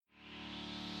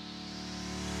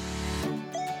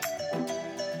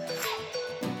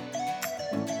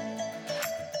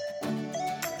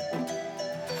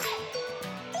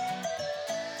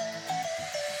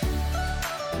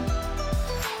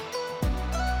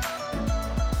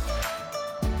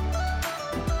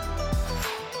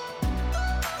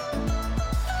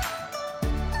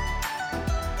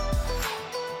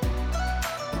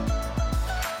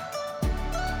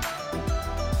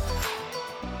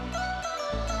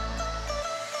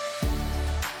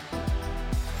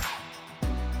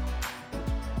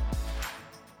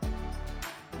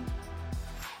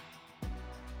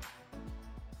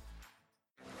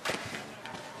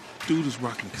Dude is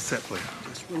rocking a cassette player.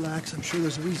 Just relax. I'm sure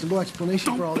there's a reasonable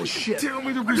explanation for all this shit. Tell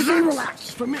me to Just relax. relax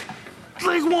just for a minute.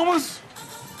 Leg warmers.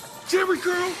 Jerry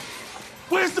curl.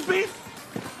 Where's the beef?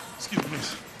 Excuse me,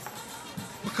 miss.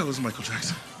 What color is Michael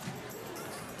Jackson?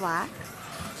 Black.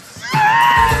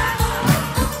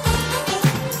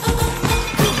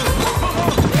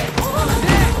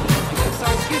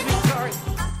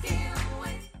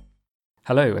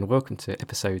 Hello and welcome to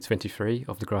episode 23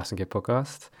 of the Grass and Gear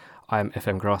podcast. I am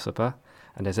FM Grasshopper,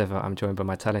 and as ever I'm joined by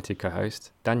my talented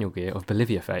co-host Daniel Gear of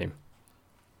Bolivia fame.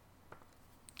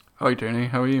 Hi Tony,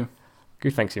 how are you?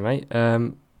 Good, thanks you mate.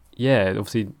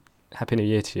 Obviously Happy New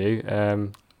Year to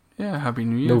you. Yeah, Happy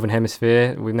New Year. Northern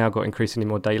Hemisphere, we've now got increasingly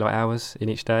more daylight hours in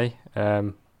each day.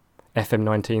 FM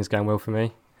 19 is going well for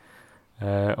me.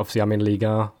 Obviously I'm in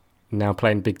Liga, now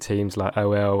playing big teams like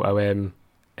OL, OM,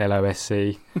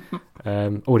 LOSC,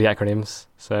 all the acronyms.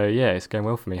 So yeah, it's going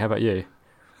well for me. How about you?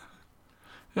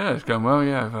 Yeah, it's going well.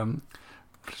 Yeah, I'm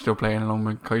still playing along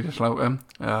with Kaiserslautern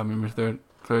in my third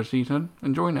season.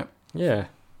 Enjoying it. Yeah,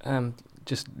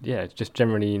 just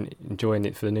generally enjoying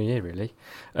it for the new year, really.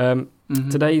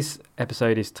 Today's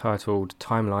episode is titled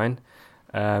Timeline,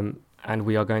 and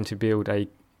we are going to build a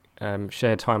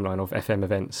shared timeline of FM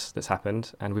events that's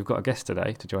happened, and we've got a guest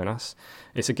today to join us.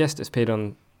 It's a guest that's appeared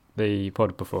on the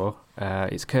pod before.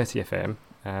 It's Curti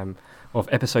FM of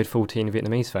episode 14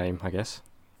 Vietnamese fame, I guess.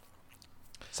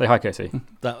 Say hi, Curti.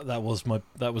 That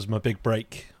was my big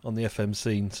break on the FM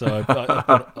scene. So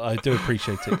I do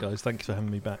appreciate it, guys. Thanks for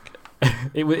having me back.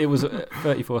 It was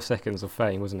 34 seconds of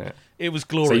fame, wasn't it? It was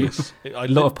glorious. A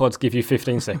lot of pods give you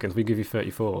 15 seconds. We give you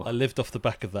 34. I lived off the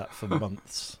back of that for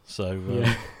months. So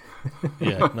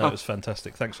it was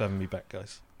fantastic. Thanks for having me back,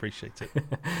 guys. Appreciate it.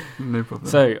 No problem.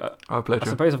 So our pleasure. I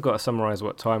suppose I've got to summarise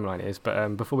what timeline is,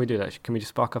 but before we do that, can we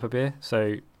just spark up a beer?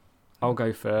 So I'll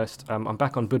go first. I'm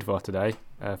back on Budvar today.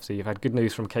 So you've had good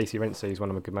news from Casey Rentsy, who's one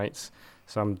of my good mates.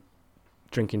 So I'm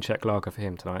drinking Czech lager for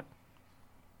him tonight.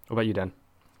 What about you, Dan?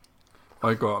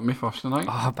 I got Mythos tonight.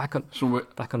 Back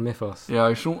on Mythos. Yeah,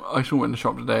 I saw it in the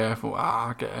shop today. I thought,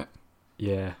 I'll get it.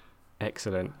 Yeah,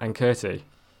 excellent. And Curti?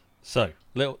 So,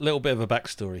 little bit of a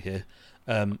backstory here.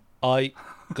 I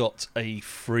got a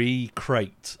free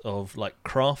crate of like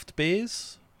craft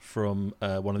beers from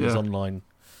one of these online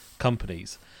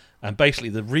companies, and basically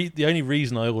the only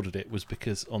reason I ordered it was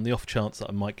because on the off chance that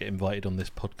I might get invited on this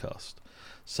podcast.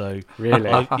 So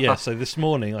really, so this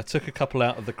morning I took a couple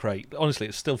out of the crate. Honestly,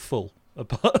 it's still full,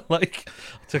 but like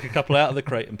I took a couple out of the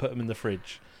crate and put them in the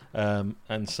fridge.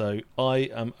 And so I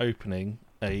am opening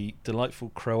a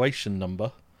delightful Croatian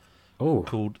number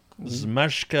called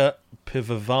Zmajka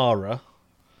Pivovara,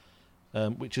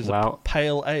 which is a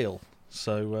pale ale.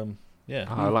 So,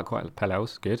 I like quite pale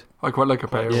ales. Good. I quite like a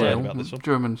pale ale. About this one.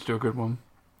 German's still a good one.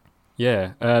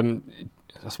 Yeah. I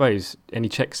suppose, any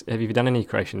checks? Have you done any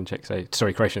Croatian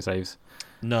saves?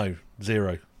 No,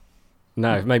 0.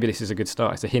 No, maybe this is a good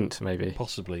start. It's a hint, maybe.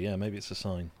 Possibly, yeah. Maybe it's a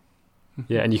sign.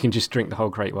 Yeah, and you can just drink the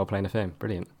whole crate while playing FM.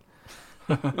 Brilliant.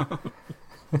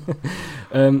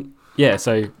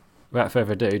 So without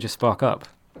further ado, just spark up.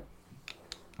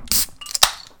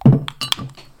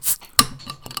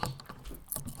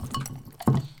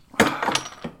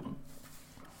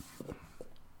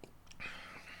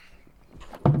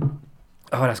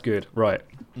 Oh, that's good. Right.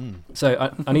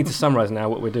 So I need to summarise now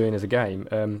what we're doing as a game.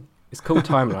 It's called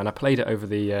Timeline. I played it over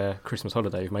the Christmas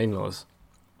holiday with my in-laws,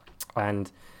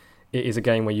 and it is a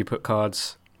game where you put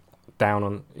cards down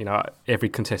on, every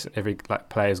contestant, every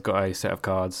player's got a set of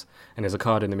cards, and there's a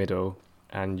card in the middle,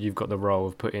 and you've got the role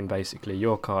of putting basically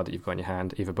your card that you've got in your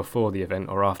hand either before the event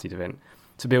or after the event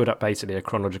to build up basically a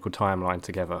chronological timeline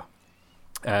together.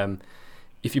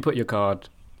 If you put your card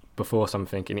before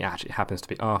something and it actually happens to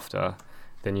be after,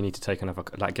 then you need to take another,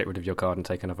 get rid of your card and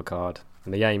take another card.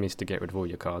 And the aim is to get rid of all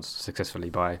your cards successfully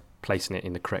by placing it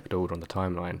in the correct order on the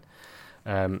timeline.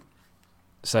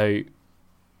 So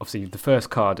obviously the first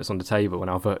card that's on the table in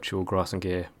our virtual Grass and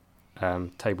Gear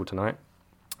table tonight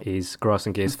is Grass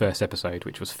and Gear's first episode,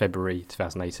 which was February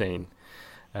 2018.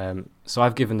 So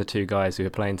I've given the two guys who are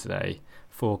playing today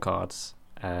 4 cards,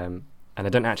 and they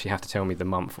don't actually have to tell me the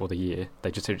month or the year.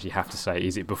 They just literally have to say,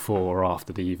 is it before or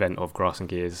after the event of Grass and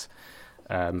Gear's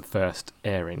first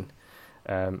airing.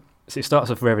 So it starts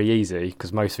off very easy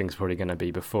because most things are probably going to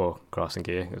be before Grass and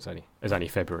Gear. It was only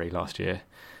February last year.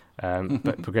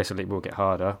 But progressively it will get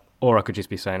harder. Or I could just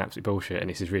be saying absolute bullshit and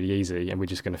this is really easy and we're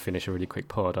just going to finish a really quick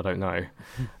pod. I don't know.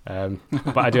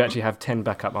 But I do actually have 10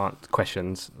 backup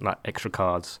questions, like extra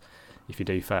cards, if you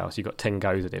do fail. So you've got 10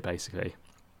 goes at it, basically.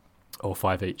 Or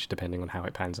 5 each, depending on how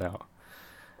it pans out.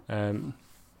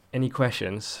 Any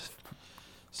questions?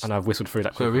 And I've whistled through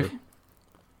that quickly.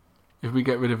 If we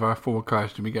get rid of our 4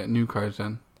 cards, do we get new cards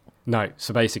then? No,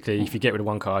 so basically, if you get rid of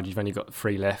 1 card, you've only got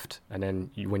 3 left, and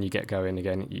then when you get going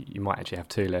again, you might actually have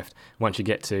 2 left. Once you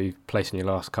get to placing your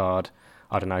last card,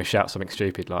 I don't know, shout something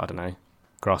stupid like, I don't know,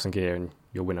 Grass and Gear, and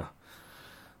you're winner.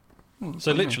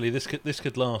 So literally, this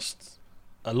could last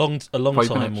a long 5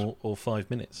 time minutes. or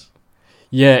 5 minutes.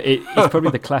 Yeah, it's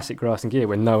probably the classic Grass and Gear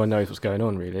when no one knows what's going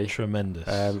on, really. Tremendous.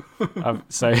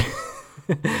 So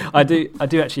I do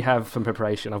actually have some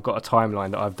preparation. I've got a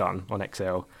timeline that I've done on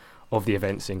Excel of the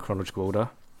events in chronological order.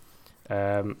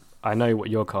 I know what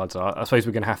your cards are. I suppose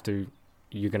you're going to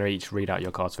each read out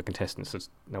your cards for contestants to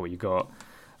know what you got.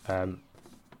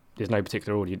 There's no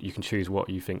particular order. You can choose what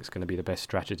you think is going to be the best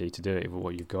strategy to do it with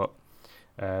what you've got.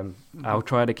 I'll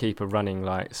try to keep a running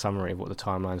summary of what the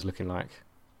timeline's looking like,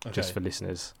 just for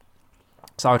listeners.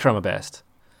 So I'll try my best.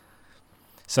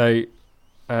 So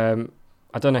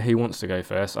I don't know who wants to go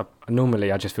first.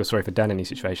 Normally I just feel sorry for Dan in these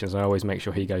situations, and I always make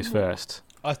sure he goes first.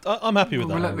 I'm happy with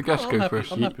that. We'll let the guests go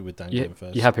first. I'm happy with Dan going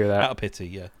first. You happy with that? Out of pity,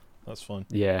 yeah. That's fine.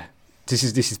 Yeah. This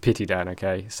is pity, Dan,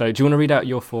 okay? So do you want to read out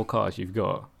your 4 cards you've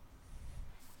got?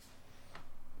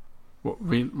 What,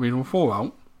 read all 4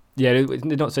 out? Yeah, it's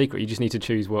not secret. You just need to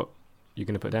choose what you're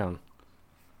going to put down.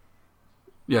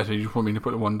 Yeah, so you just want me to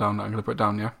put the one down that I'm going to put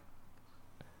down, yeah?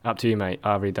 Up to you, mate.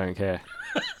 I really don't care.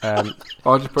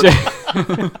 I'll just put...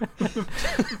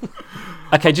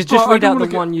 Okay, just Well, I read don't out the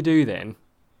wanna one you do then.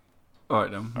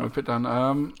 Alright then, I'll put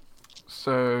down...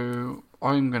 so,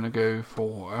 I'm going to go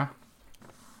for...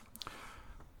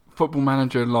 Football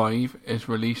Manager Live is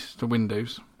released to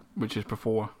Windows, which is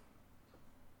before.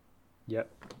 Yep.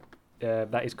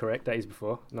 That is correct. That is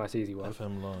before. Nice, easy one.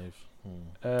 FM Live.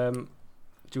 Do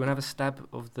you want to have a stab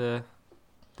of the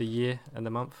year and the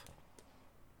month?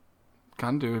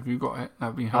 Can do if you got it.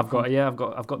 That'd be helpful.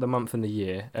 I've got the month and the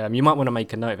year. You might want to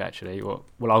make a note actually, or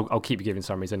I'll keep you giving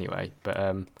summaries anyway.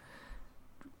 But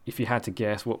if you had to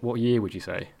guess, what year would you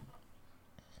say?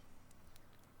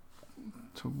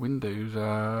 To Windows,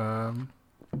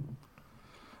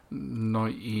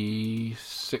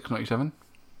 96, 97.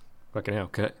 Fucking hell,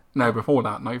 Kurt. No, before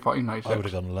that, 95, I would 96.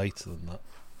 have gone later than that.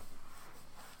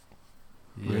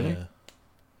 Yeah. Really?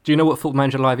 Do you know what Football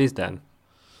Manager Live is, Dan?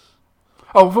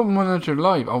 Oh, Football Manager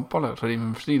Live. Oh, bollocks, I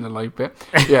didn't even see the live bit.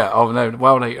 Yeah, oh no,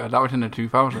 well later. That was in the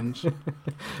 2000s.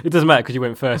 It doesn't matter because you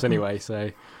went first anyway,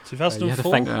 so you have to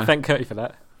 2004? thank Curty for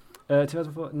that.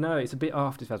 2004? No, it's a bit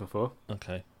after 2004.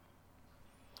 Okay.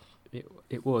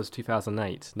 It was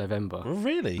 2008, November. Oh,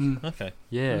 really? Mm. Okay.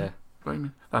 Yeah.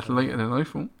 Blimey. That's later than I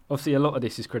thought. Obviously, a lot of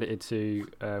this is credited to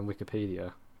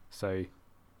Wikipedia, so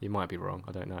you might be wrong.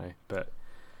 I don't know. But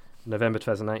November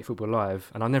 2008, Football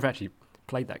Live, and I never actually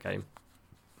played that game.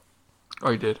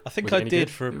 I did. I think Was it I any did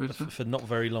good? for not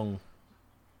very long.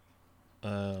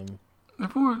 I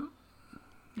thought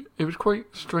it was quite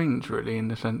strange, really, in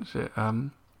the sense that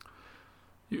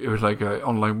it was like an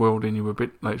online world, and you were a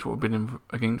bit like sort of bidding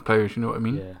against players. You know what I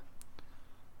mean? Yeah.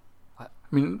 I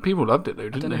mean, people loved it though, I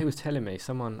didn't don't know they? who was telling me. I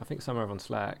think someone on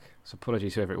Slack. So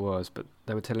apologies whoever it was, but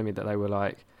they were telling me that they were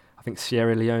like, I think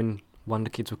Sierra Leone Wonder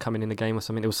Kids were coming in the game or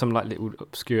something. It was some like little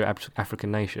obscure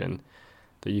African nation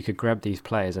that you could grab these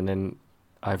players, and then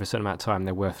over a certain amount of time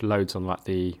they're worth loads on like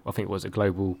I think it was a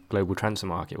global transfer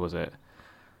market, was it?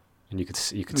 And you could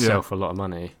sell for a lot of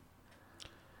money.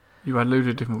 You had loads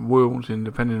of different worlds, and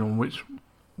depending on which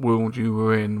world you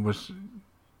were in was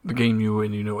the game you were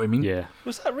in. You know what I mean? Yeah.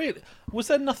 Was that really? Was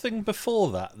there nothing before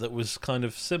that was kind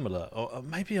of similar? Or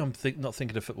maybe I'm not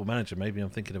thinking of Football Manager. Maybe I'm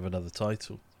thinking of another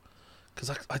title. Because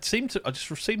I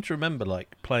just seem to remember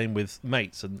like playing with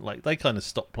mates, and like they kind of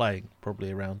stopped playing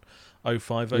probably around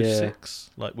 05,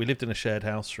 06. Like we lived in a shared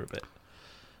house for a bit.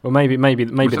 Well, maybe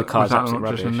Was the car's that absolute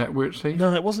not just a rubbish. network save?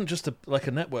 No, it wasn't just a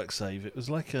network save. It was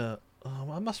like I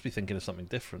must be thinking of something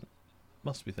different.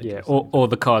 Must be thinking. Yeah, of something or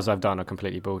the cards I've done are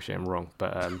completely bullshit and wrong,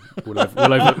 but we'll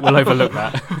overlook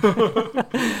that.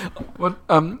 Well,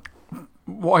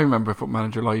 what I remember of Football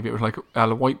Manager Live, it was like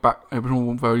a white back. It was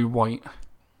all very white,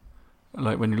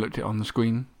 like when you looked at it on the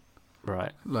screen,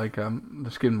 Right. like the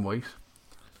skin wise.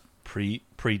 pre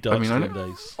I Dutch mean,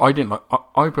 days. I didn't like.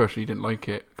 I personally didn't like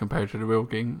it compared to the real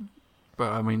game,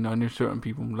 but I mean, I knew certain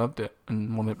people loved it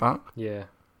and wanted it back. Yeah.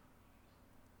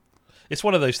 It's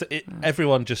one of those that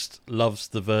everyone just loves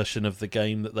the version of the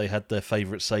game that they had their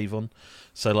favourite save on.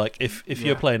 So, like, if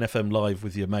you're playing FM Live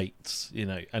with your mates, you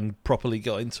know, and properly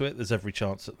got into it, there's every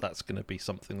chance that that's going to be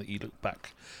something that you look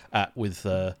back at with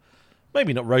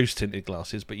maybe not rose-tinted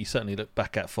glasses, but you certainly look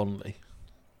back at fondly.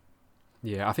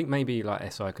 Yeah, I think maybe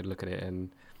like SI could look at it, and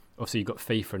obviously you've got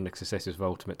FIFA and the successors of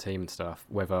Ultimate Team and stuff.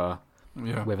 Whether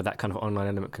that kind of online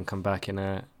element can come back in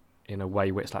a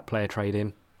way where it's like player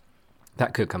trading.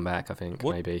 That could come back, I think,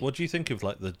 maybe. What do you think of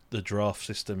like the draft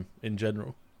system in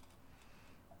general?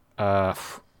 I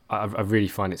really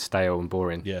find it stale and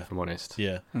boring, Yeah. if I'm honest.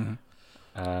 Yeah.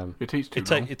 It takes too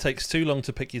long. It takes too long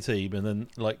to pick your team, and then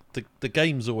like the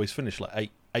games always finish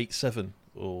like 8-7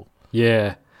 or.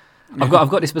 Yeah. I've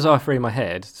got this bizarre theory in my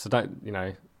head, so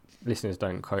listeners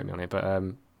don't quote me on it, but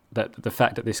that the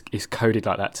fact that this is coded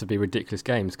like that to be ridiculous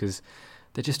games, because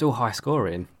they're just all high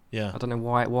scoring. Yeah. I don't know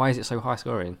why is it so high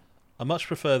scoring. I much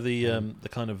prefer the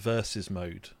kind of versus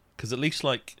mode, because at least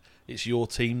like it's your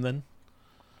team then.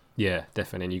 Yeah,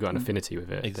 definitely. And you got an affinity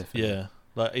with it. Definitely. Yeah,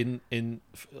 like it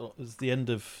was the end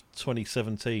of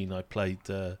 2017. I played.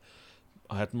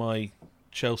 I had my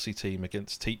Chelsea team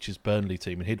against Teachers Burnley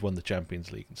team, and he'd won the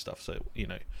Champions League and stuff. So it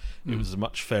was a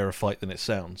much fairer fight than it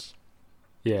sounds.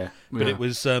 Yeah, but it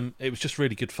was just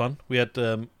really good fun. We had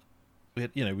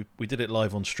we did it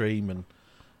live on stream, and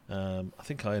I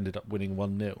think I ended up winning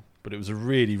 1-0. But it was a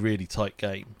really, really tight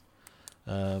game,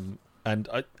 and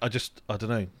I don't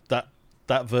know,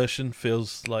 that version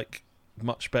feels like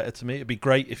much better to me. It'd be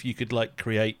great if you could like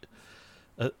create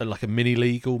like a mini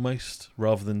league almost,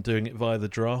 rather than doing it via the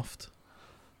draft.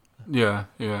 Yeah.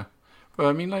 But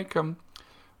I mean, like,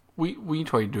 we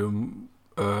tried doing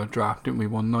a draft, didn't we,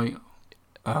 one night?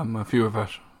 A few of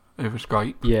us over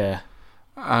Skype. Yeah.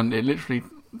 And it literally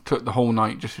took the whole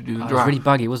night just to do the draft. It was really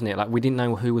buggy, wasn't it? Like, we didn't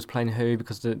know who was playing who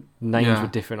because the names were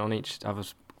different on each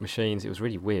other's machines. It was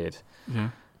really weird. Yeah.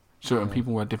 Certain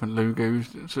people had different logos.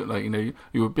 So, like, you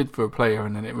would bid for a player,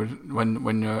 and then it was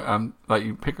when you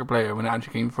you pick a player, when it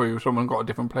actually came through, someone got a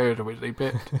different player to which they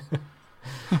picked.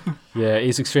 Yeah,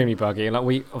 it's extremely buggy. And like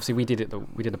we did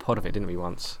a pod of it, didn't we,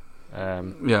 once?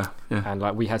 Yeah. And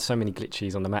like we had so many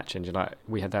glitches on the match engine. Like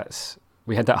we had that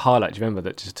highlight. Do you remember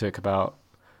that just took about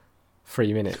 4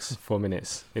 minutes?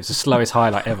 It was the slowest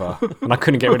highlight ever, and I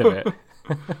couldn't get rid of it.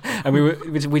 And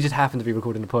we just happened to be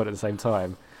recording the pod at the same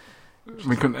time.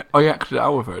 I exited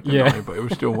out of it, didn't I? But it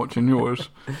was still watching yours,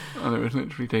 and it was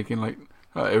literally taking like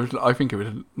I think it was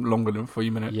longer than 3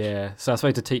 minutes. Yeah, so I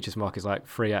suppose the teacher's mark is like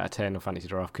 3 out of 10 on Fantasy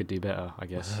Draft could do better, I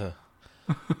guess.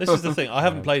 This is the thing. I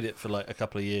haven't played it for like a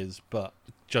couple of years, but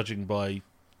judging by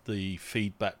the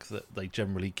feedback that they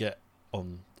generally get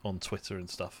on Twitter and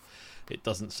stuff, it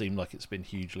doesn't seem like it's been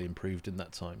hugely improved in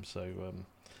that time. So,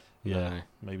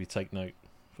 maybe take note,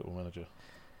 Football Manager.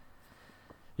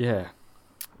 Yeah.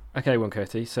 Okay,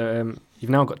 Curti. So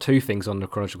you've now got 2 things on the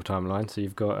chronological timeline. So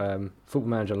you've got Football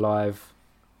Manager Live,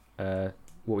 what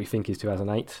we think is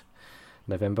 2008,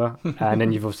 November. And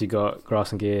then you've obviously got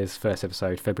Grass and Gear's first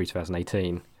episode, February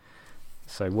 2018.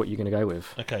 So what are you going to go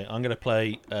with? Okay, I'm going to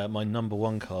play my number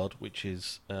 1 card, which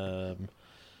is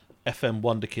FM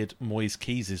Wonder Kid Moise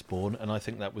Keys is born. And I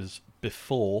think that was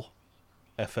before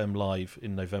FM Live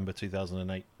in November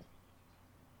 2008.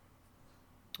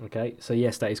 Okay, so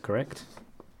yes, that is correct.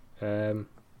 Where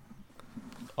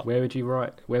would you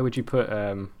put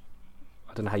I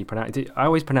don't know how you pronounce it. I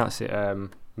always pronounce it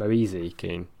Moise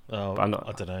Keen. Oh, but I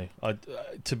don't know.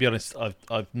 To be honest,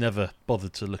 I've never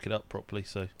bothered to look it up properly.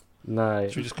 So no,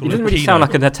 it doesn't really sound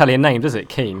like an Italian name, does it?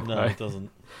 Keen. No, it doesn't.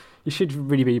 You should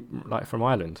really be like from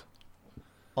Ireland.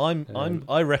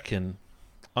 I reckon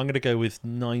I'm going to go with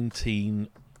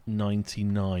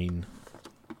 1999.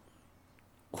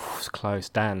 Oh, it's close,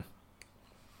 Dan.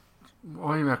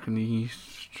 I reckon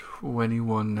he's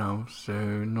 21 now, so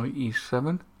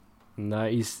 97? No,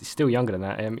 he's still younger than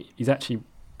that. He's actually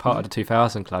part of the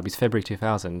 2000 club. He's February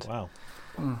 2000. Wow.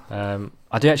 I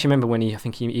do actually remember when he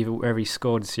either wherever he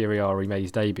scored Serie A or he made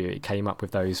his debut, it came up with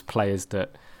those players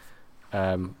that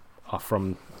are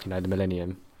from the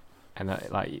millennium, and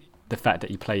like the fact that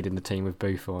he played in the team with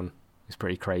Buffon is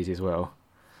pretty crazy as well.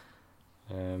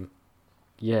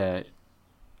 Yeah.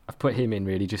 I've put him in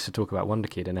really just to talk about Wonder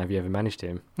Kid and have you ever managed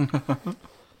him?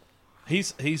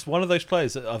 He's one of those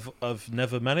players that I've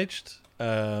never managed.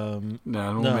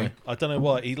 No, I don't know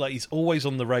why. He's always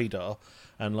on the radar,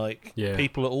 and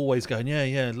people are always going,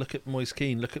 look at Moise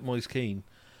Kean,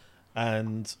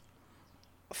 and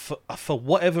for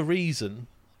whatever reason,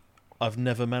 I've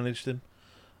never managed him.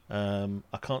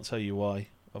 I can't tell you why.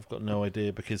 I've got no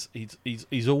idea, because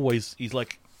he's always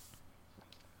like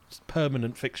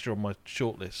permanent fixture on my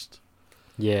shortlist.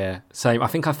 Yeah, same. I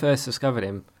think I first discovered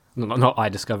him. Not I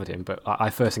discovered him, but I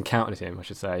first encountered him, I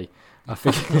should say. I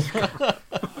think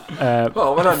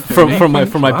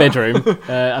from my bedroom.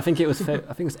 I think it was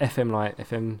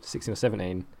FM 16 or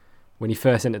 17 when he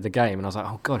first entered the game, and I was like,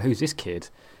 oh god, who's this kid?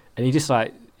 And he just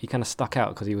he kind of stuck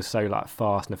out because he was so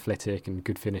fast and athletic and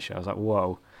good finisher. I was like,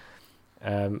 whoa.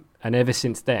 And ever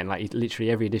since then,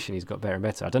 literally every edition, he's got better and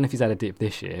better. I don't know if he's had a dip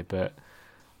this year, but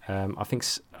I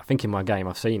think in my game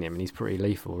I've seen him and he's pretty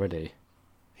lethal already.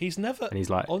 He's never And he's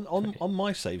like on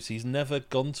my saves. He's never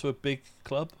gone to a big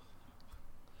club.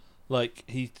 Like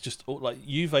he just like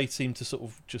Juve seem to sort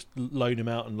of just loan him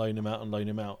out,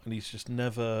 and he's just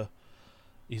never.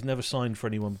 He's never signed for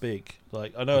anyone big.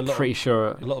 Like I know I'm pretty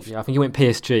sure. I think he went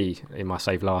PSG in my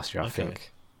save last year. I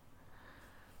think.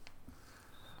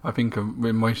 I think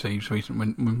in my saves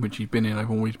which he's been in,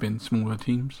 I've always been smaller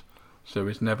teams, so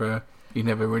he's never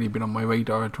really been on my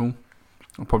radar at all.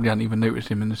 I probably hadn't even noticed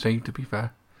him in the save, to be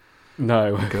fair.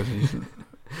 No, because he's.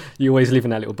 You always live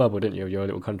in that little bubble, didn't you? Your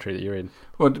little country that you're in.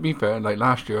 Well, to be fair, like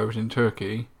last year I was in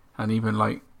Turkey, and even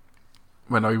like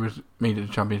when I was made it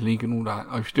to Champions League and all that,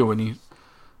 I still he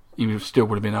still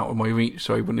would have been out of my reach,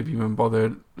 so I wouldn't have even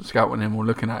bothered scouting him or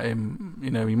looking at him.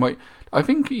 You know, I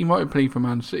think he might have played for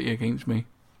Man City against me,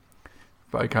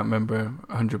 but I can't remember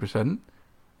 100%.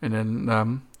 And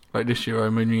then, like this year,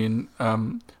 I'm only in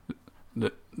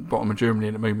the bottom of Germany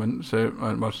at the moment, so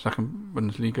well, second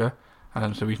Bundesliga,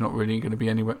 and so he's not really going to be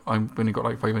anywhere. I've only got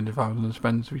like 500,000 to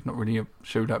spend, so he's not really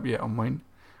showed up yet on mine.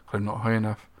 I'm not high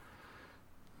enough.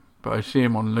 But I see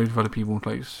him on loads of other people's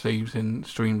like saves and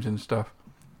streams and stuff.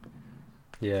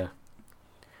 Yeah.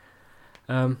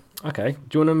 Okay.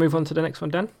 Do you want to move on to the next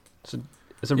one, Dan? So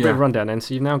it's a bit of a rundown then.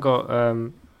 So you've now got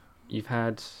you've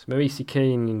had Maurice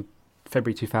Keane in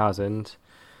February 2000.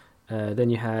 Then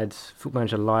you had Football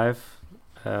Manager Live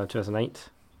 2008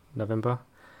 November,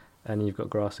 and you've got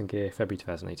Grass and Gear February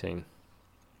 2018.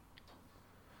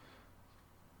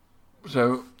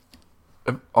 So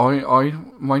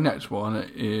my next one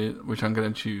is, which I'm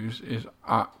going to choose, is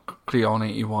at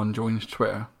Cleon81 joins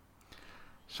Twitter.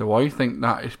 So I think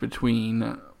that is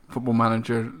between Football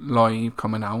Manager Live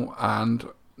coming out and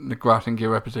the Grass and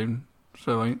Gear episode.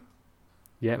 So like,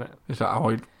 yeah, is that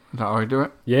how I do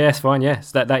it? Yeah, it's fine.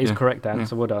 Yes, that is correct, Dan. Yeah.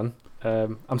 So well done.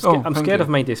 I'm scared I've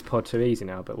made this pod too easy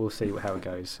now, but we'll see how it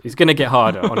goes. It's going to get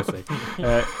harder, honestly.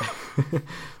 So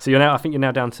I think you're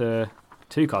now down to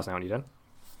 2 cards now, aren't you, Dan?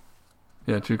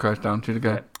 Yeah, 2 cards down, 2 to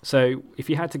go. Yeah. So if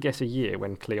you had to guess a year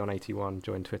when Cleon81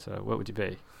 joined Twitter, what would it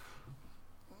be?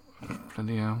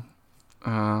 Bloody hell.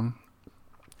 It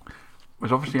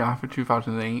was obviously after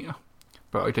 2008,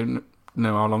 but I don't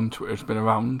know how long Twitter's been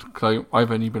around, because I've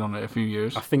only been on it a few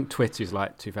years. I think Twitter's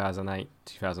like 2008,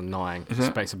 2009. Is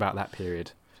it? It's about that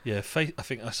period. Yeah, I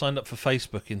think I signed up for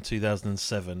Facebook in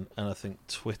 2007, and I think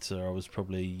Twitter I was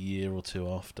probably a year or 2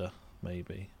 after,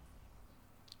 maybe.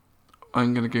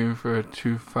 I'm going to go for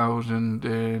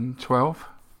 2012.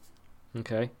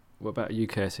 Okay. What about you,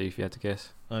 Kirsty, if you had to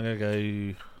guess? I'm going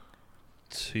to go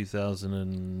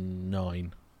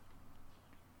 2009.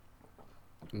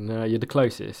 No, you're the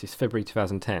closest. It's February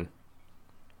 2010.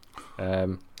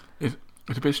 It's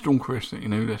a bit strong, Chris, that you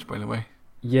know this, by the way.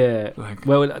 Yeah.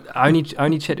 Well, I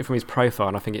only checked it from his profile,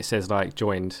 and I think it says like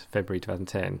joined February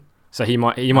 2010. So he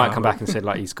might come back and said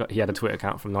like he had a Twitter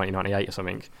account from 1998 or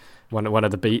something. One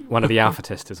of the alpha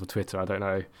testers of Twitter. I don't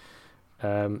know.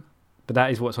 But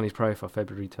that is what's on his profile,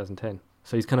 February 2010.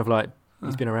 So he's kind of like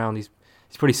he's been around. He's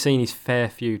probably seen his fair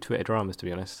few Twitter dramas, to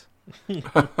be honest.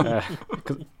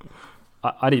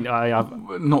 I didn't.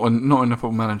 Not in the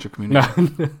Football Manager community. No,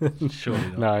 surely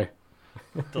not. No,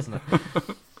 doesn't it?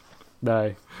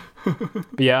 No. But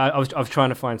yeah, I was trying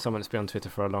to find someone that's been on Twitter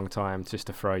for a long time just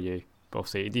to throw you. But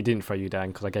obviously, he didn't throw you down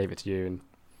because I gave it to you, and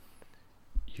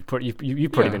you've probably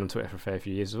been on Twitter for a fair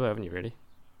few years as well, haven't you? Really?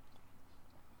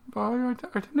 But I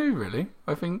don't know, really.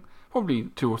 I think probably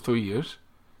 2 or 3 years.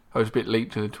 I was a bit late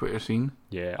to the Twitter scene.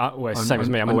 Yeah, same as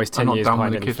me. I'm always 10 years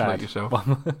behind any fad. Like yourself.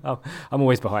 I'm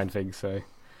always behind things, so...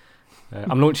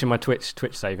 I'm launching my Twitch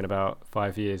save in about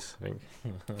 5 years, I think.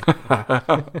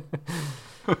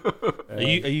 Are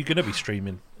you going to be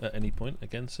streaming at any point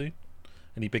again soon?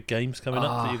 Any big games coming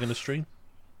up that you're going to stream?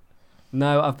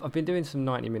 No, I've been doing some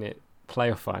 90-minute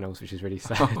playoff finals, which is really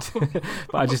sad.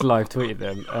 But I just live tweeted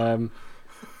them.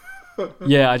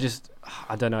 Yeah,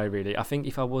 I don't know really. I think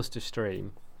if I was to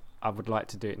stream, I would like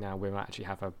to do it now where I actually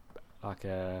have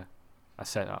a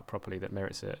setup properly that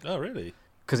merits it. Oh, really?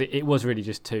 Because it was really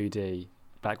just 2D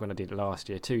back when I did it last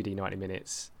year. 2D 90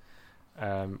 minutes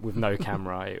with no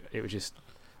camera. It was just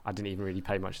I didn't even really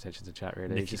pay much attention to chat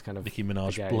really. Just kind of Nicki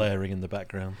Minaj blaring in the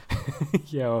background.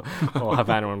 Yeah, or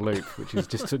Havana on loop, which is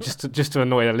just to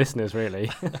annoy the listeners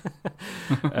really.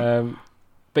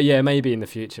 But yeah, maybe in the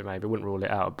future, maybe I wouldn't rule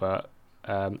it out. But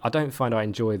I don't find I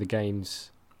enjoy the games.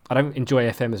 I don't enjoy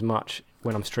FM as much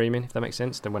when I'm streaming, if that makes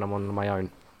sense, than when I'm on my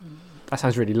own. That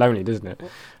sounds really lonely, doesn't it?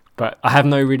 But I have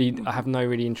no really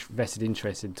vested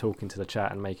interest in talking to the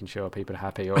chat and making sure people are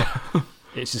happy. Or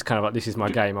it's just kind of like, this is my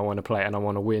game. I want to play it and I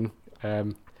want to win.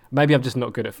 Maybe I'm just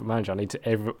not good at Football Manager. I need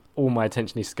to all my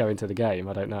attention needs to go into the game.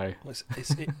 I don't know. Well,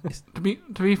 it's To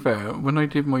be fair, when I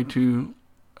did my 2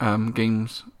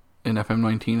 games in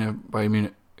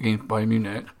FM19 against Bayern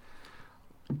Munich,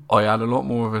 I had a lot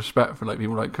more of respect for like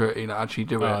people like Curtie that actually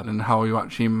do it, and how you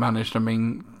actually manage to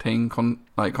maintain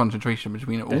concentration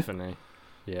between it all. Definitely,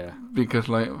 yeah. Because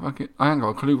like I ain't got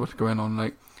a clue what's going on.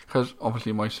 Like, because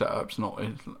obviously my setup's not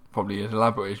probably as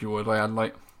elaborate as yours. I had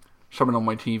like something on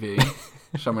my TV,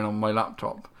 something on my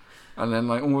laptop. And then,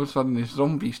 like, all of a sudden, this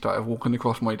zombie started walking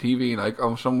across my TV, like,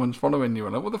 oh, someone's following you.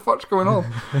 And like, what the fuck's going on?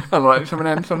 And, like,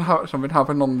 something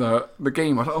happened on the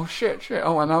game. I was like, oh, shit.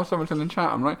 Oh, and now someone's in the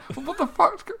chat. I'm like, well, what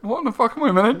the fuck am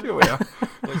I meant to do here?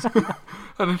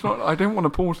 And it's not, I don't want to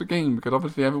pause the game, because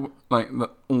obviously, all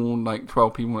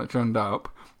 12 people that turned up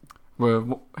were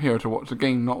here to watch the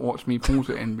game, not watch me pause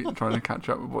it and trying to catch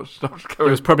up with what stuff's going on.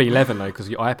 It was probably 11, though, because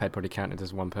your iPad probably counted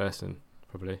as one person,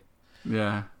 probably.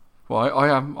 Yeah. Well, I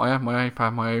have my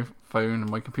iPad, my phone, and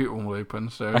my computer all open,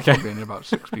 so it's probably only about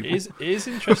 6 people. It is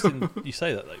interesting you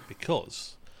say that, though,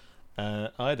 because I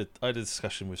had a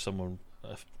discussion with someone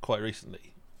quite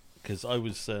recently, because I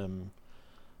was,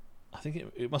 I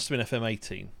think it must have been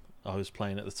FM18 I was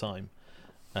playing at the time,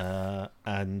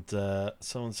 and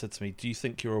someone said to me, do you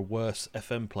think you're a worse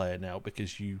FM player now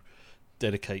because you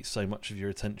dedicate so much of your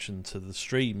attention to the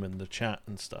stream and the chat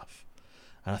and stuff?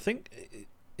 And I think...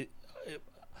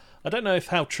 I don't know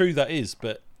how true that is,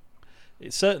 but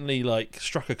it certainly like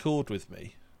struck a chord with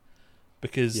me,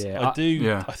 because I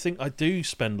think I do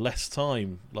spend less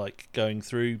time like going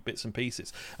through bits and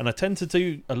pieces, and I tend to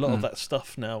do a lot of that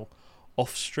stuff now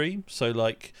off stream. So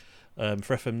like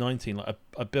for FM19, like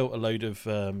I built a load of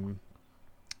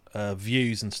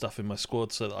views and stuff in my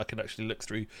squad so that I can actually look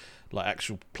through like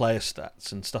actual player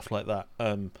stats and stuff like that.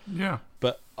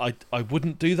 But I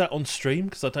wouldn't do that on stream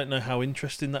because I don't know how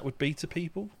interesting that would be to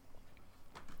people.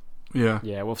 Yeah.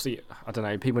 Yeah, well, see, I don't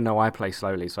know. People know I play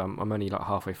slowly, so I'm only like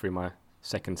halfway through my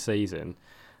second season,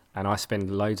 and I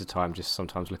spend loads of time just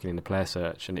sometimes looking in the player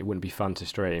search, and it wouldn't be fun to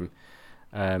stream.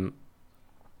 And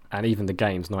even the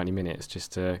game's 90 minutes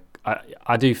just to...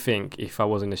 I do think if I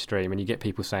was in the stream and you get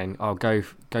people saying, oh, go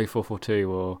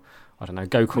 442, or, I don't know,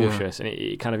 go cautious, and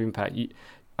it kind of impact...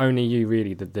 Only you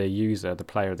really, the user, the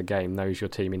player of the game, knows your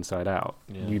team inside out.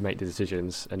 Yeah. You make the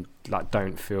decisions and like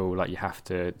don't feel like you have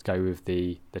to go with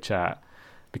the chat,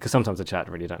 because sometimes the chat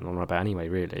really don't know about anyway,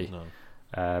 really.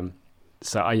 No.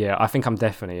 So I think I'm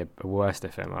definitely a worse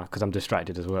FMer because I'm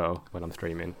distracted as well when I'm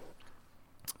streaming.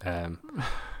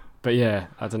 But yeah,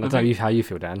 I don't know how you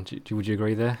feel, Dan. Would you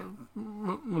agree there?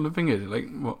 Well, the thing is, like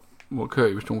what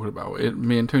Curtie was talking about,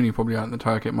 me and Tony probably aren't in the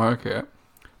target market.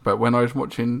 But when I was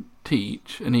watching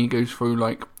Teach, and he goes through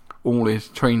like all his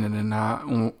training and that,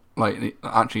 or like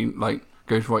actually like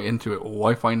goes right into it all,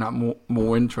 I find that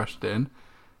more interesting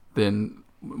than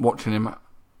watching him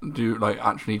do like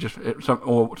actually just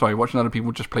watching other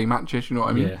people just play matches. You know what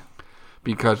I mean? Yeah.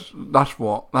 Because that's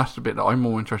the bit that I'm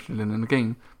more interested in the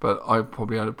game. But I'd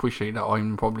appreciate that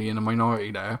I'm probably in a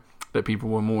minority there, that people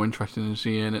were more interested in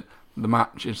seeing the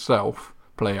match itself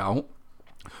play out.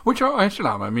 Which I still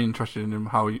am. I'm interested in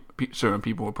how certain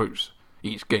people approach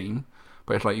each game.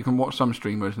 But it's like you can watch some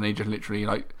streamers and they just literally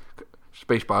like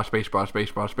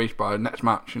spacebar, next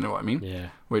match, you know what I mean? Yeah.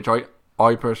 Which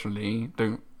I personally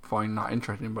don't find that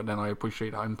interesting, but then I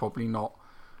appreciate that I'm probably not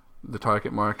the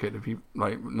target market if you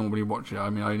like normally watch it. I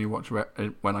mean, I only watch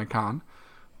it when I can.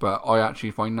 But I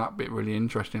actually find that bit really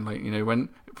interesting. Like, you know, when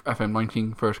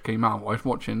FM19 first came out, I was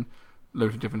watching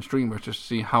loads of different streamers just to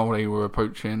see how they were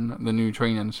approaching the new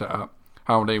training setup,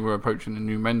 how they were approaching the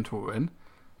new mentoring,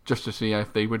 just to see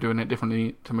if they were doing it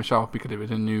differently to myself because it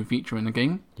was a new feature in the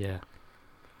game. Yeah.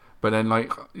 But then,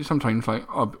 like, sometimes, like,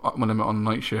 when I'm on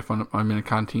night shift, when I'm in a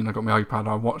canteen, I got my iPad,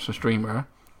 I watch the streamer,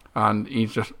 and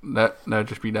he's just, they'll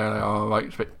just be there, like, oh,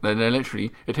 right, they're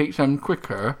literally, it takes them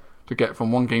quicker to get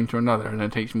from one game to another, and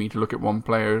it takes me to look at one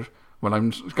player when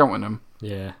I'm scouting them.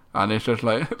 Yeah. And it's just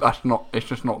like, it's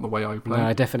just not the way I play.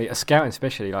 No, definitely. A scouting,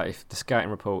 especially, like, if the scouting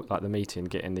report, like the meeting,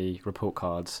 getting the report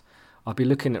cards, I'll be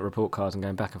looking at report cards and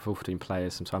going back and forth between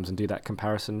players sometimes and do that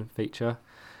comparison feature.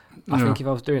 I think if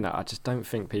I was doing that, I just don't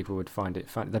think people would find it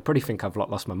fun. They'd probably think I've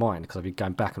lost my mind because I'd be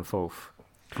going back and forth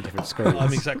to different screens.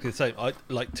 I'm exactly the same.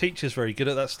 Teacher's very good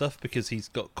at that stuff because he's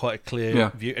got quite a clear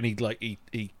view, and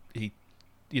he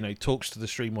you know, talks to the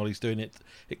stream while he's doing it.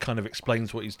 It kind of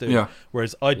explains what he's doing. Yeah.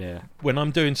 Whereas when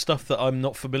I'm doing stuff that I'm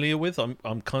not familiar with,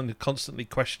 I'm kind of constantly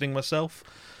questioning myself.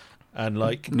 And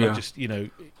like, I just, you know,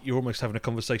 you're almost having a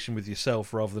conversation with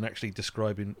yourself rather than actually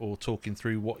describing or talking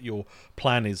through what your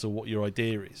plan is or what your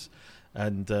idea is.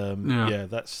 And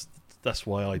that's that's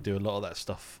why I do a lot of that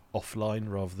stuff offline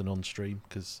rather than on stream,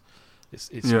 because it's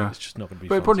just not going to be.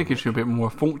 But fun it probably to gives you a watch. bit more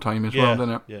thought time as well,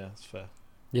 doesn't it? Yeah, that's fair.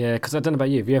 Yeah, because I don't know about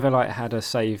you. Have you ever like had a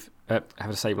save,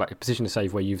 like a position to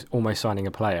save where you've almost signing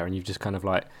a player and you've just kind of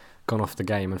like gone off the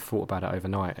game and thought about it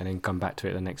overnight and then come back to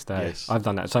it the next day? Yes. I've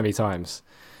done that so many times.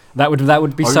 That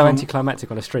would be so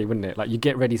anticlimactic on a stream, wouldn't it? Like you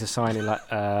get ready to sign in, like,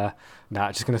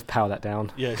 just gonna power that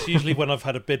down. Yeah, it's usually when I've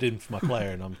had a bid in for my player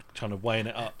and I'm kind of weighing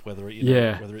it up whether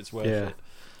whether it's worth it.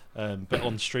 But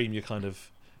on stream, you're kind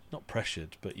of not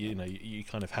pressured, but you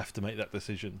kind of have to make that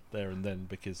decision there and then,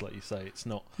 because, like you say, it's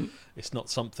not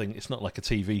something. It's not like a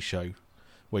TV show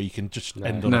where you can just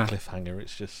end on a cliffhanger.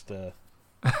 It's just.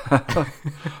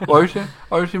 Well,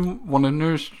 I was in one of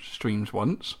Nerd's streams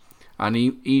once, and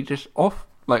he just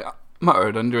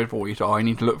muttered under his voice, "Oh, I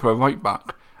need to look for a right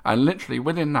back." And literally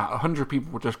within that, 100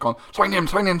 people were just gone, sign in,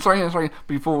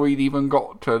 before he'd even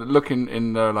got to looking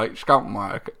in the like scout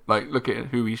mark, like look at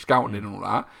who he's scouting and all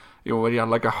that. He already had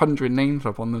like 100 names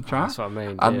up on the chat. That's what I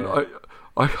mean. And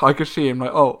I could see him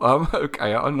like,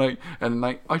 okay, I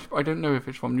don't know if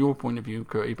it's from your point of view,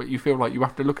 Curty, but you feel like you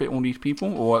have to look at all these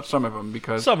people, or some of them,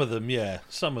 because some of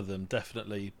them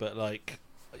definitely, but like.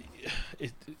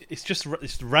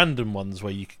 It's random ones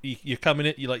where you're coming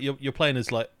in, you're playing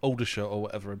as like Aldershot or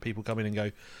whatever, and people come in and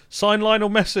go, sign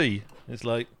Lionel Messi. It's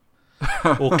like,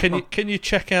 or can you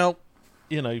check out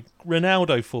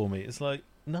Ronaldo for me? It's like,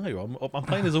 no, I'm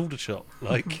playing as Aldershot.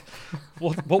 Like,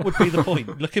 what would be the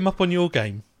point? Look him up on your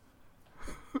game.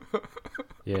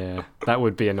 Yeah, that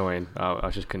would be annoying. I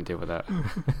just couldn't deal with that.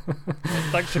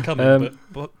 Thanks for coming,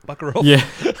 but bugger off. Yeah.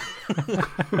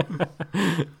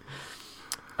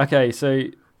 Okay, so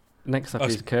next up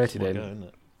is Curty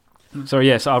then. So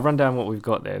I'll run down what we've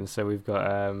got then. So we've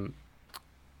got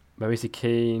Maurice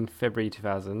Keane, February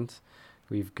 2000.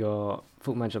 We've got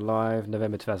Football Manager Live,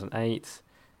 November 2008.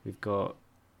 We've got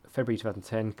February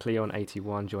 2010,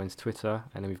 Cleon81 joins Twitter.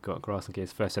 And then we've got Grass and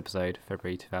Gear's first episode,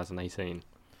 February 2018.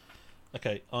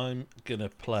 Okay, I'm going to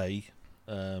play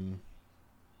You're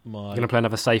going to play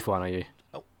another safe one, are you?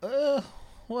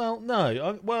 Well,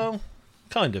 no.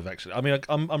 Kind of, actually. I mean,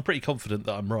 I'm pretty confident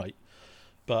that I'm right,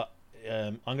 but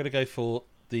I'm going to go for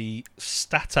the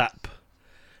StatApp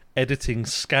editing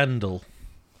scandal,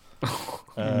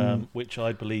 which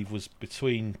I believe was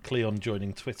between Cleon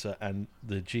joining Twitter and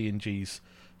the G&G's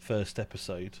first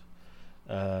episode,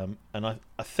 and I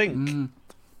think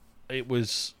it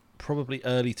was probably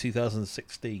early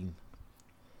 2016.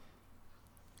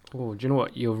 Oh, do you know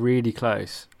what? You're really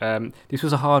close. This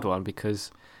was a hard one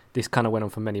because this kind of went on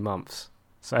for many months.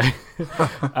 So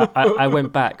I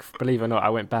went back, believe it or not,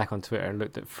 on Twitter and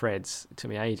looked at threads. It took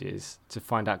me ages to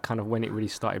find out kind of when it really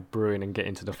started brewing and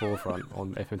getting to the forefront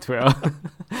on FM Twitter.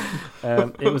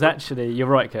 It was actually, you're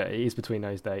right, Kurt, it is between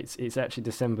those dates. It's actually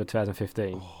December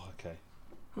 2015. Oh, okay.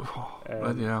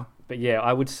 Yeah. But yeah,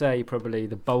 I would say probably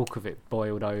the bulk of it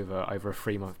boiled over a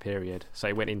 3-month period. So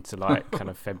it went into like kind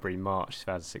of February, March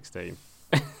 2016.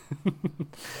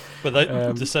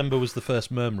 But December was the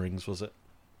first murmurings, was it?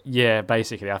 Yeah,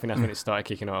 basically. I think that's when it started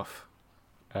kicking off.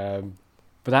 But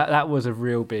that was a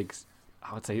real big,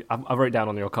 I would say, I wrote down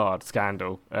on your card,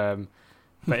 scandal. But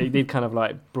it did kind of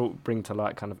like bring to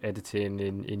light kind of editing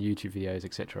in YouTube videos,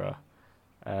 etc.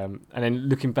 And then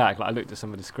looking back, like I looked at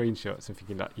some of the screenshots and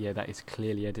thinking like, yeah, that is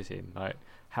clearly editing. Like,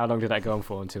 how long did that go on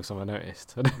for until someone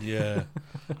noticed? Yeah.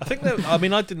 I think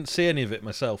I didn't see any of it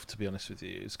myself, to be honest with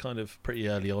you. It was kind of pretty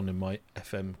early on in my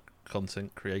FM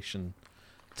content creation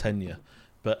tenure.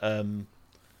 But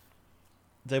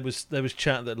there was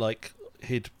chat that like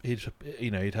he'd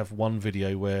have one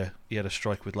video where he had a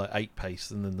strike with like 8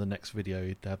 pace, and then the next video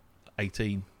he'd have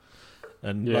 18,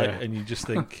 and and you just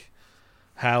think,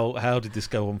 how did this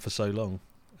go on for so long?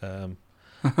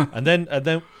 And then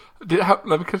did it have,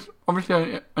 like, because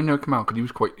obviously I know Kamal because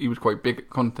he was quite big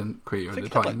content creator at the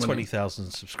time. Like 20,000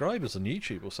 subscribers on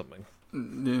YouTube or something.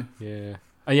 Yeah.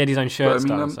 Oh, he had his own shirt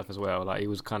style and stuff as well. Like he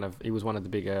was one of the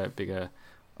bigger,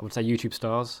 I would say YouTube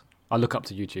stars. I look up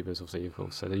to YouTubers, obviously, of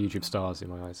course. So the YouTube stars in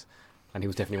my eyes, and he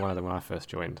was definitely one of them when I first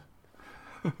joined.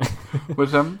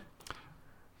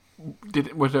 Did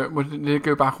it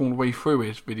go back all the way through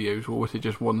his videos, or was it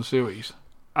just one series?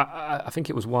 I think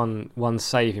it was one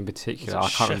save in particular. I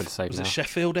can't remember the save now. Was it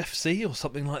Sheffield FC or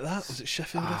something like that? Was it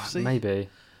Sheffield FC? Maybe.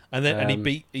 And then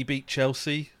he beat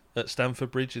Chelsea at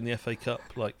Stamford Bridge in the FA Cup,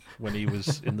 like when he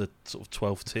was in the sort of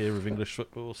 12th tier of English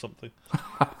football or something.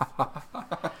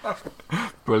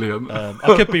 Brilliant.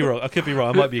 I could be wrong.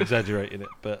 I might be exaggerating it,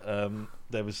 but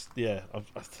there was, I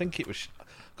think it was.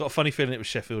 Got a funny feeling it was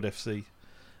Sheffield FC.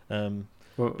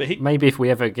 But maybe if we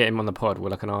ever get him on the pod,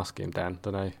 I can ask him, Dan.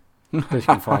 Don't know if you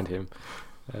can find him.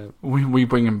 We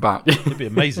bring him back. It'd be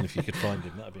amazing if you could find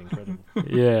him. That'd be incredible.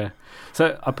 Yeah.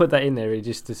 So I put that in there really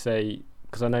just to say,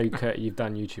 because I know, Kurt, you've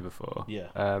done YouTube before.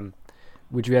 Yeah.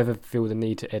 Would you ever feel the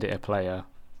need to edit a player?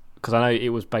 Because I know it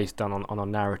was based on a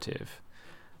narrative.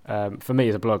 For me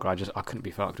as a blogger, I couldn't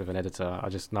be fucked with an editor. I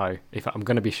just know if I'm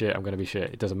going to be shit, I'm going to be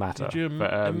shit. It doesn't matter. Could you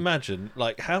imagine,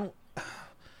 like, how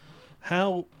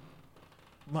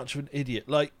much of an idiot?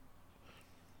 Like,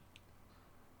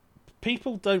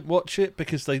 people don't watch it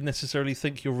because they necessarily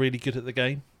think you're really good at the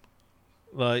game.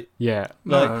 Like, yeah,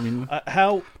 No, like, I mean,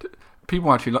 how?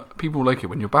 people like it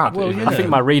when you're bad. Well, yeah. I think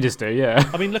my readers do. Yeah.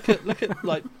 I mean, look at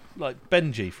like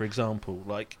Benji, for example.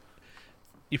 Like,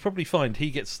 you probably find he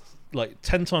gets like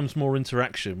 10 times more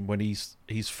interaction when he's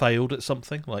failed at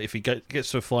something. Like if he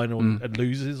gets to a final and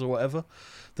loses or whatever,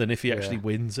 than if he actually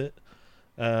wins it.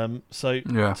 So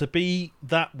to be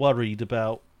that worried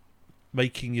about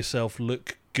making yourself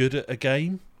look good at a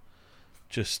game,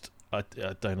 just I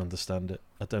don't understand it.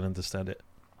 I don't understand it.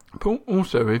 But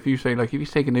also, if you say, like, if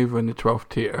he's taken over in the 12th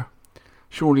tier,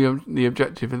 surely the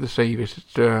objective of the save is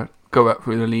to go up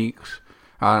through the leagues,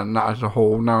 and that is the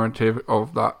whole narrative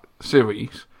of that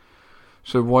series.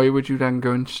 So why would you then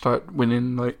go and start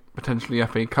winning, like, potentially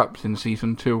FA Cups in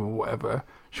Season 2 or whatever?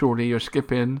 Surely you're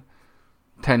skipping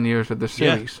 10 years of the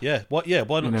series. Yeah. Why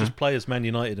not just play as Man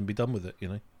United and be done with it, you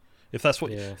know? If that's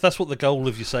what the goal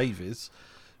of your save is,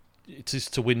 it is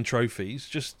to win trophies,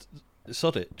 just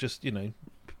sod it. Just, you know,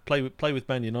 play with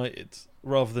Man United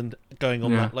rather than going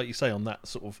on that, like you say, on that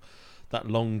sort of that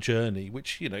long journey,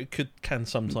 which, you know, can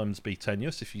sometimes be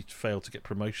tenuous if you fail to get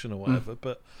promotion or whatever.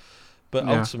 But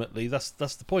ultimately, that's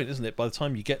the point, isn't it? By the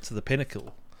time you get to the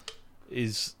pinnacle,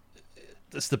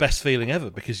 that's the best feeling ever,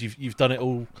 because you've done it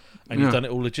all, and you've done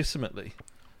it all legitimately.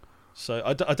 So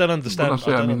I don't understand. I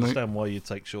don't understand why you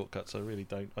take shortcuts. I really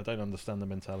don't. I don't understand the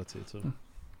mentality at all.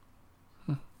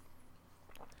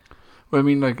 Well, I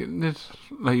mean, like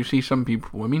you see some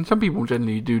people. I mean, some people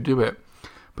generally do it,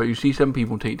 but you see some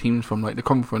people take teams from like the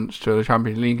Conference to the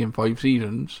Champions League in 5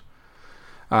 seasons,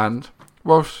 and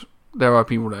whilst there are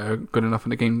people that are good enough in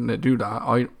the game that do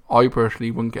that, I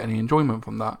personally wouldn't get any enjoyment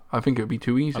from that. I think it would be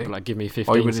too easy. I'd be like, give me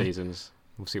 15 seasons.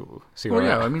 We'll see. Well,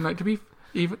 yeah. I mean, like, to be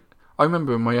even. I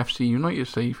remember my FC United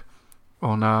save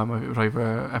on it was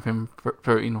either FM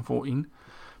 13 or 14,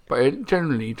 but it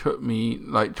generally took me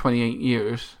like 28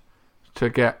 years to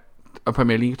get a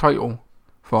Premier League title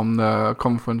from the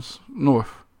Conference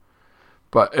North.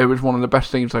 But it was one of the best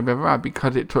saves I've ever had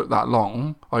because it took that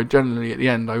long. I generally, at the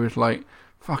end, I was like,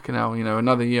 fucking hell, you know,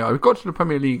 another year. I got to the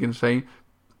Premier League in, say,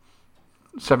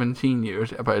 17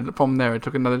 years, but from there it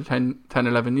took another 10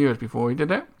 11 years before I did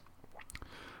it.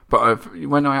 But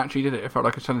when I actually did it, it felt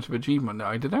like a sense of achievement that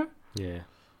I did it. Yeah.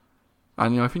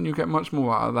 And, you know, I think you get much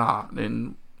more out of that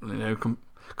than, you know,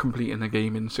 completing the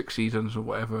game in 6 seasons or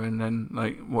whatever. And then,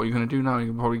 like, what you're going to do now, you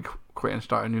can probably quit and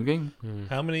start a new game.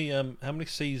 How many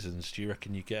seasons do you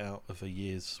reckon you get out of a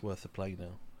year's worth of play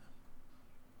now?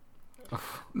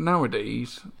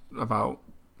 Nowadays, about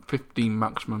 15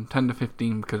 maximum, 10 to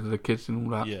 15 because of the kids and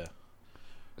all that. Yeah.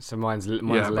 So mine's less.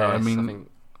 I mean, I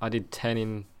think I did 10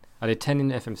 in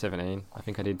FM17. I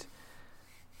think I did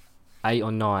 8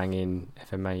 or 9 in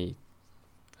FM8.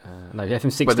 No,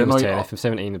 FM16 was 10.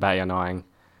 FM17 about 8 or 9.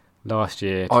 Last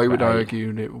year, I would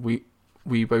argue that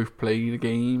we both played the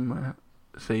game,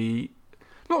 say,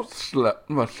 not slow,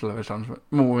 much slower sounds, but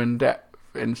more in depth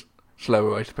and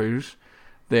slower, I suppose.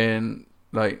 Then,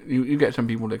 like, you get some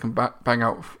people that can bang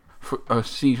out a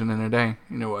season in a day.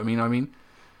 You know what I mean? I mean,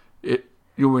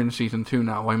 you're in season 2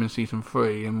 now. I'm in season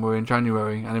 3, and we're in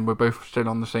January, and then we're both still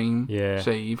on the same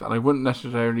save. And I wouldn't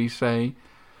necessarily say,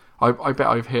 I bet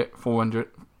I've hit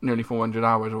nearly 400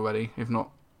 hours already, if not,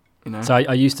 you know. So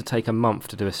I used to take a month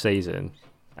to do a season,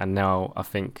 and now I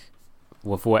think,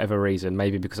 well, for whatever reason,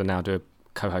 maybe because I now do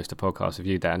co-host a podcast with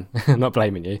you, Dan, not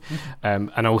blaming you, and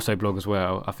also blog as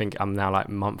well, I think I'm now like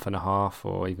a month and a half,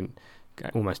 or even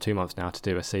almost 2 months now to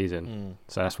do a season.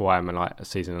 So that's why I'm in like a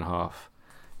season and a half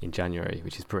in January,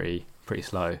 which is pretty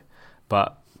slow.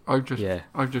 But I've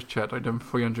just checked. I've done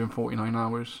 349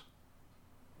 hours.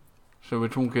 So we're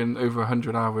talking over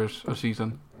 100 hours a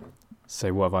season.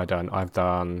 So what have I done? I've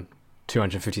done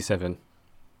 257.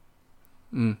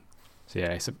 So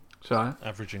yeah, it's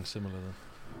averaging similar then.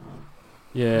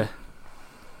 Yeah.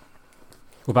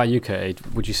 What about you, Kate?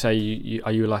 Would you say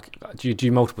are you like, do you do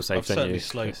multiple saves? I've certainly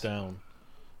slowed down.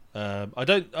 I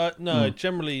don't. No,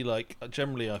 generally,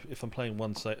 if I'm playing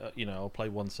one save, I'll play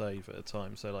one save at a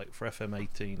time. So, like for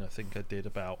FM18, I think I did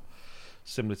about,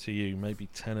 similar to you, maybe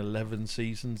 10, 11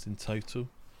 seasons in total.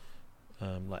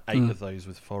 Like 8 of those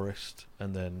with Forest,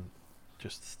 and then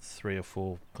just 3 or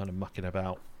 4 kind of mucking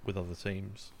about with other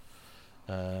teams.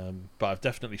 But I've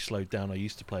definitely slowed down. I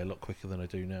used to play a lot quicker than I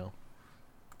do now.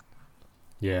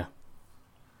 Yeah.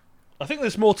 I think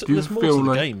there's more to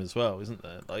the game as well, isn't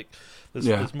there? Like,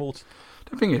 there's more.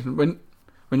 The thing is, when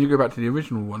you go back to the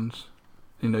original ones,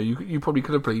 you probably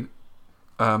could have played.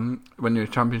 When you're a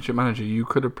championship manager, you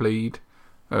could have played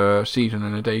a season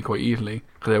in a day quite easily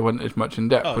because there wasn't as much in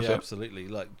depth. Oh yeah, absolutely.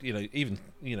 Like even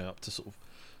up to sort of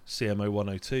CMO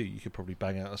 102, you could probably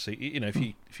bang out a season.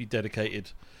 If you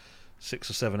dedicated 6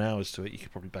 or 7 hours to it, you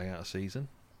could probably bang out a season.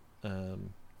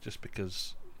 Just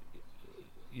because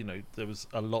there was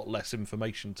a lot less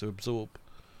information to absorb.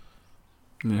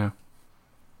 Yeah.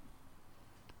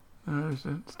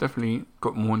 It's definitely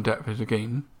got more in depth as a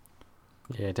game.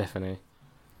 Yeah, definitely.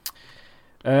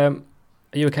 Are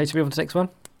you okay to move on to the next one?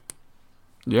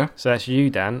 Yeah. So that's you,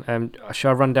 Dan.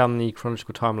 Shall I run down the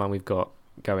chronological timeline we've got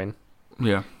going?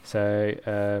 Yeah.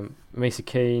 So, Mesa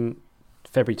Keane,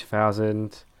 February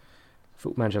 2000,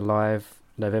 Football Manager Live,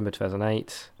 November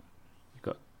 2008. You've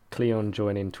got Cleon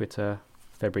joining Twitter,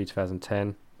 February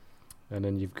 2010. And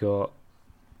then you've got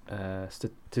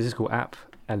Statistical App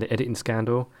and the Editing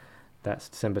Scandal. That's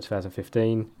December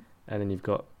 2015. And then you've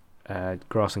got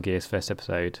Grass and Gear's first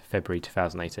episode, February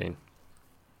 2018.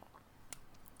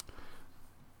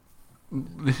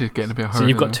 This is getting a bit hard. So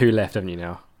you've got 2 left, haven't you,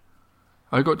 now?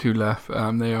 I got 2 left.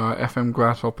 They are FM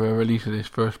Grasshopper releases his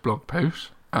first blog post,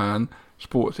 and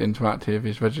Sports Interactive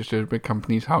is registered with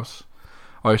Company's House.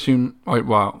 I assume,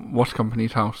 what's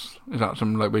Company's House? Is that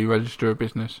something like where you register a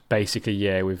business? Basically,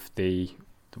 yeah, with the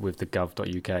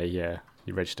gov.uk, yeah,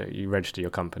 you register your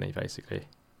company, basically.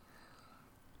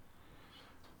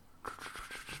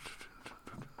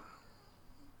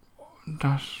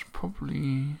 That's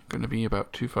probably going to be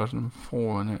about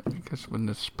 2004, isn't it? Because when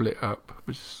they split up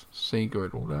with Sega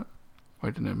and all that. I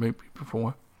don't know, maybe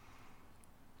before.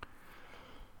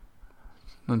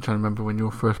 I'm trying to remember when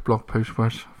your first blog post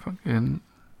was. Fucking.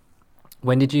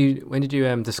 When did you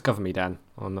discover me, Dan,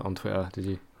 on Twitter? Did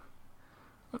you?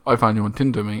 I found you on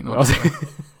Tinder, mate. Not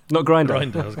Not Grindr.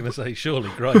 Grindr, I was going to say, surely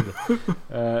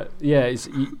Grindr. Yeah,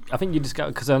 I think you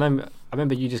discovered, because I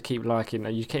remember you just keep liking,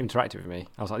 you keep interacting with me.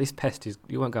 I was like, this pest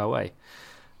you won't go away.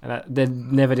 And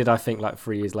then never did I think like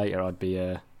 3 years later I'd be,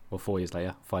 or 4 years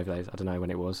later, 5 days, I don't know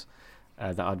when it was,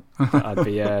 that I'd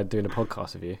be doing a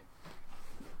podcast with you.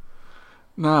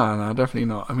 No, definitely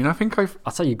not. I mean, I think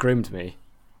I'll say you groomed me.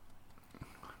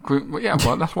 Yeah,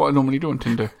 well, that's what I normally do on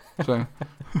Tinder. So.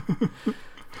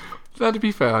 To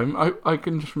be fair, I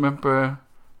can just remember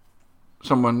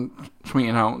someone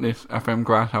tweeting out this FM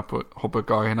Grasshopper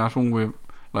guy, and that's all with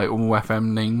like all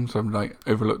FM names. I've like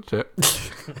overlooked it.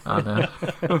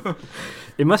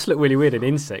 It must look really weird, an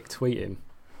insect tweeting.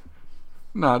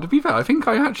 No, to be fair, I think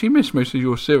I actually missed most of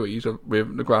your series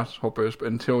with the Grasshoppers, but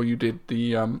until you did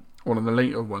the one of the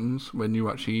later ones when you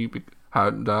actually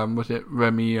had was it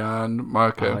Remy and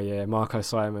Marco? Oh yeah, Marco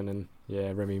Simon and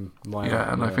Remy Meyer.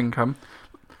 Yeah, and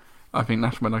I think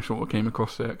that's when I sort of came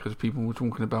across it, because people were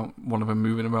talking about one of them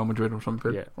moving around Madrid or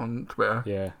something on Twitter.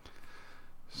 Yeah.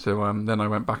 So then I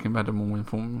went back in bed and morning and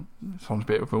thought, sounds a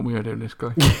bit of a weirdo, this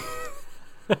guy.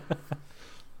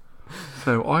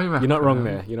 So I reckon... You're not wrong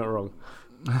there. You're not wrong.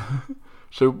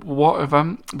 So what if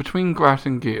between Grass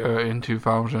and Gear in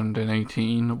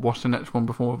 2018, what's the next one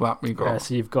before that we got?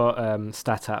 So you've got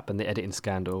Stat App and the Editing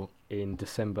Scandal in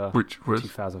December, which was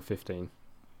 2015.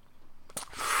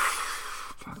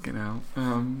 Fucking hell.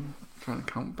 Trying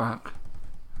to count back.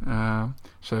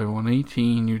 So on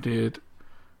 18 you did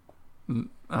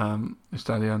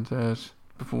Estudiantes.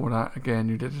 Before that, again,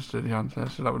 you did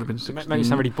Estudiantes, so that would have been 16. It makes it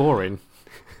sound really boring.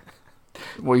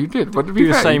 Well, you did. But to be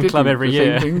fair, the same club every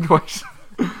year. Same thing twice.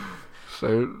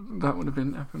 So that would have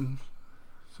been happened.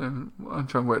 So I'm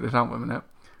trying to work this out a minute.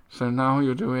 So now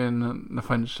you're doing the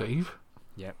French Save.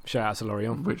 Yeah. Shout out to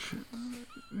Lorient. Which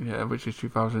is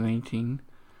 2018.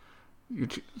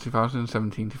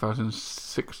 2017,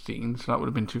 2016, so that would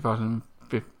have been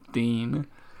 2015.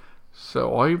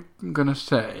 So I'm going to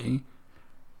say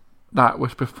that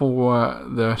was before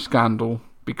the scandal,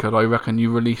 because I reckon you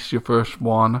released your first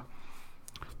one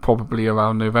probably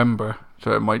around November,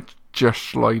 so it might just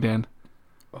slide in.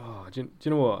 Oh, do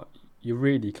you know what? You're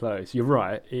really close. You're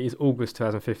right. It is August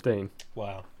 2015.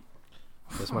 Wow.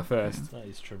 That's my first. That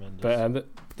is tremendous. But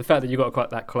the fact that you got quite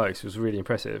that close was really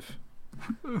impressive.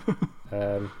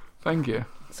 Thank you.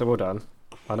 So well done.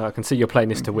 I know I can see you're playing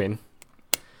this to win.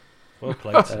 Well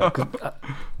played.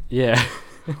 Yeah.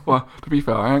 Well, to be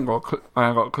fair, I ain't got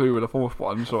a clue with the fourth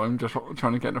one, so I'm just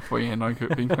trying to get the 3 in I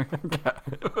could be.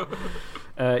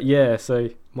 Yeah. So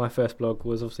my first blog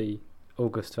was obviously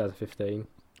August 2015.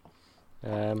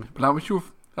 But that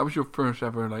was your first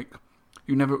ever, like,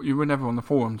 you were never on the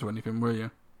forums or anything, were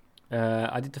you?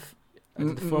 I did the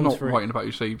forums Not writing about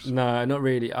your saves. No, not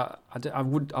really. I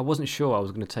wasn't sure I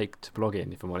was going to take to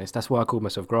blogging, if I'm honest. That's why I called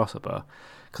myself Grasshopper,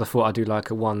 because I thought I'd do like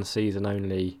a one season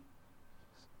only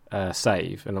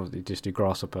save, and obviously just do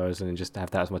Grasshoppers and then just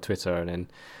have that as my Twitter, and then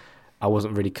I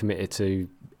wasn't really committed to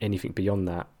anything beyond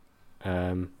that.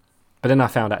 But then I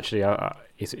found actually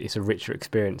it's a richer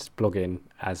experience blogging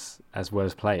as well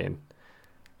as playing.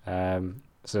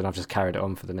 So then I've just carried it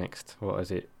on for the next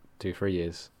 2-3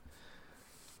 years.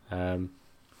 And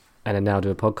then now do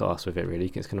a podcast with it.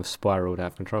 Really, it's kind of spiraled out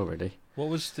of control. Really. What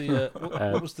was the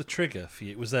what was the trigger for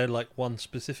you? Was there like one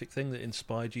specific thing that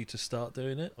inspired you to start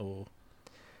doing it, or?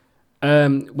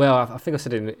 Well, I think I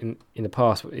said it in the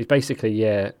past. It's basically,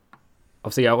 yeah.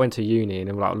 Obviously, I went to uni,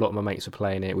 and like a lot of my mates were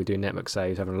playing it. We'd do network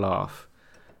saves, having a laugh,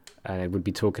 and we'd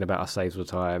be talking about our saves all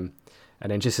the time.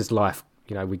 And then just as life,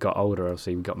 we got older.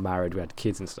 Obviously, we got married, we had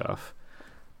kids and stuff.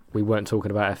 We weren't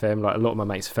talking about FM. Like a lot of my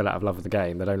mates fell out of love with the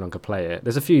game. They no longer play it.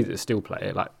 There's a few that still play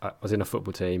it. Like I was in a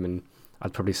football team, and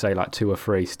I'd probably say like 2 or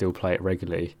 3 still play it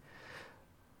regularly.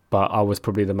 But I was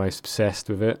probably the most obsessed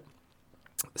with it.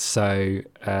 So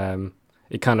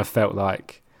it kind of felt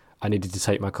like I needed to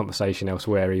take my conversation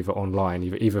elsewhere, either online,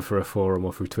 either through a forum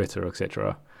or through Twitter,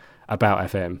 etc.,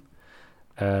 about FM.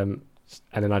 And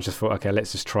then I just thought, okay,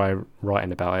 let's just try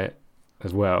writing about it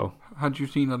as well. Had you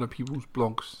seen other people's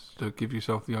blogs to give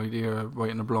yourself the idea of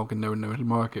writing a blog and knowing there was a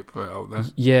market for it out there?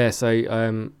 Yeah, so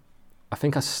I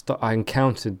think I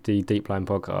encountered the Deep Line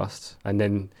podcast, and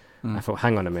then I thought,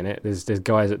 hang on a minute, there's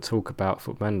guys that talk about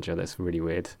Football Manager. That's really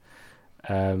weird.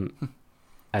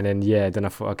 And then then I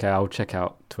thought, okay, I'll check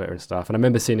out Twitter and stuff. And I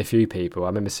remember seeing a few people. I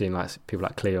remember seeing like people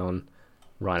like Cleon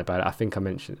writing about it. I think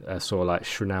I saw like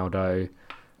Shronaldo.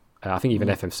 I think even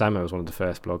FM Samo was one of the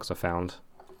first blogs I found.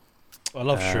 I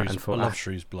love Shrew's. I love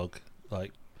Shrew's blog.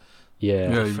 Like,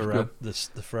 the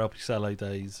Ferrari Salé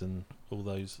days and all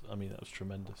those. I mean, that was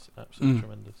tremendous. Absolutely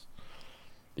tremendous.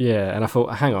 Yeah, and I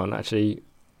thought, hang on, actually,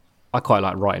 I quite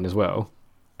like writing as well.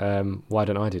 Why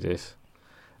don't I do this?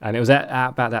 And it was at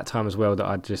about that time as well that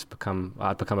I'd become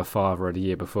a father the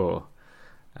year before,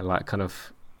 and like kind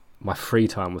of my free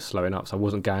time was slowing up, so I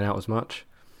wasn't going out as much.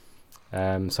 So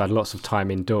I had lots of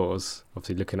time indoors,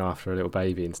 obviously looking after a little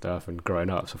baby and stuff, and growing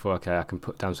up. So I thought, okay, I can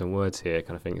put down some words here,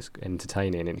 kind of thing. It's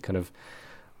entertaining, and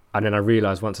and then I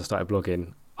realised once I started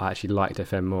blogging, I actually liked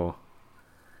FM more.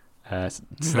 So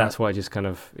that's why it just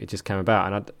came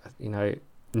about, and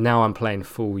now I'm playing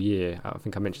full year. I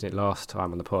think I mentioned it last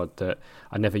time on the pod that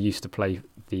I never used to play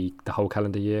the whole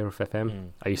calendar year of FM.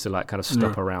 I used to like kind of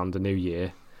stop around the new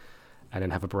year and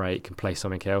then have a break and play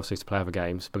something else. I used to play other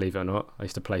games, believe it or not. I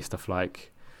used to play stuff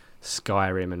like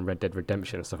Skyrim and Red Dead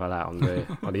Redemption and stuff like that on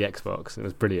the Xbox. It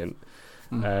was brilliant.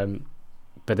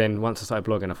 But then once I started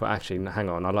blogging, I thought, actually, hang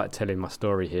on, I like telling my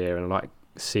story here and I like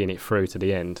seeing it through to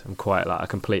the end. I'm quite like a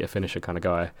completer finisher kind of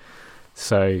guy.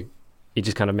 So it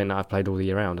just kind of meant that I've played all the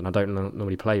year round, and I don't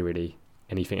normally play really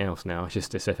anything else now. It's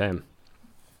just this FM.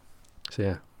 So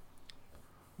yeah.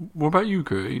 What about you,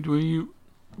 Kurt?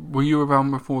 Were you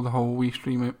around before the whole We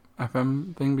Stream It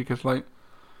FM thing? Because like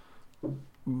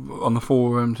on the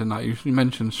forums and that, you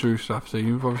mentioned Shrew stuff, so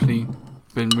you've obviously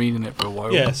been reading it for a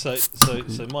while. Yeah. So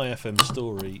my FM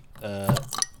story.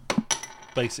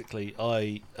 Basically,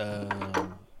 I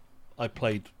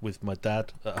played with my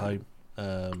dad at home.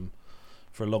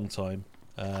 For a long time,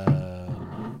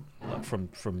 like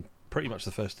from pretty much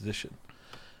the first edition,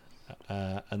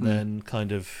 and then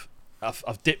kind of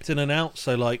I've dipped in and out.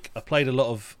 So like I played a lot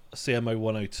of CMO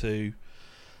 102,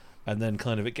 and then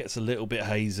kind of it gets a little bit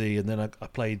hazy, and then I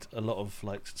played a lot of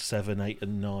like 7, 8,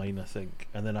 and 9, I think,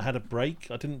 and then I had a break.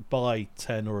 I didn't buy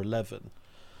 10 or 11,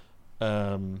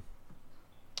 and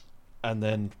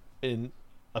then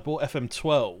I bought FM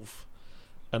 12.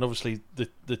 And obviously, the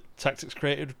Tactics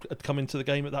creator had come into the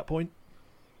game at that point,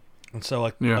 and so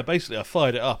I basically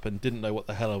fired it up and didn't know what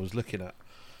the hell I was looking at.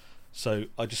 So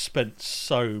I just spent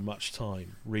so much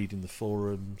time reading the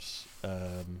forums,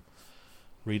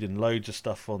 reading loads of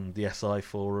stuff on the SI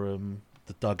forum,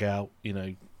 the Dugout,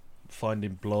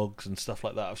 finding blogs and stuff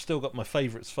like that. I've still got my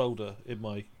favourites folder in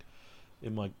my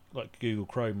like Google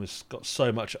Chrome. Has got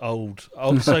so much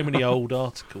so many old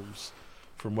articles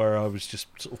from where I was just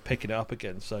sort of picking it up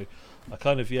again. So I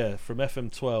kind of, from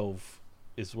FM 12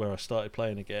 is where I started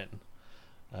playing again.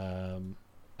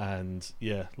 And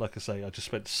like I say, I just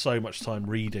spent so much time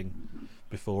reading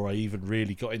before I even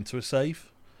really got into a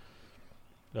save.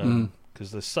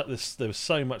 Because there was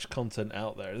so much content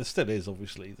out there. There still is,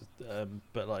 obviously.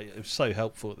 But like it was so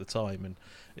helpful at the time, and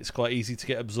it's quite easy to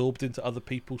get absorbed into other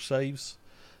people's saves.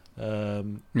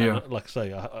 And like I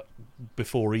say,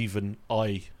 before even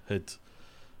I had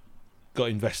got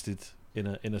invested in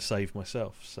a save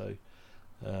myself. So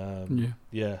I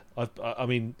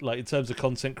mean, like in terms of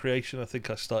content creation, I think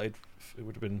I started. It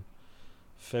would have been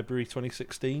February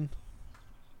 2016.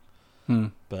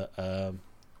 But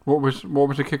what was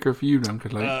the kicker for you then?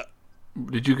 'Cause, like,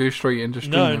 did you go straight into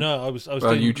streaming? No. I was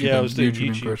doing YouTube. I was doing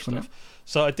YouTube YouTube stuff.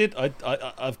 So I did.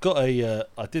 I've got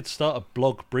I did start a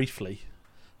blog briefly,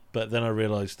 but then I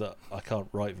realised that I can't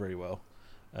write very well.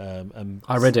 And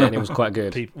I read it and it was quite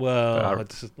good.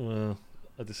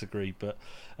 I disagree, but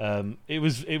it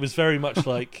was very much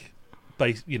like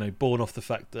born off the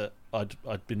fact that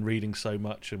I'd been reading so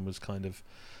much and was kind of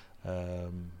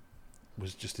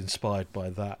was just inspired by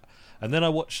that. And then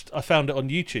I found it on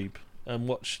YouTube and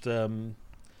watched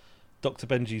Dr.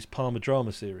 Benji's Parma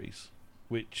drama series,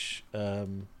 which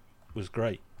was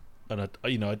great. And I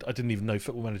didn't even know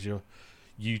Football Manager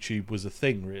YouTube was a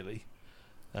thing really.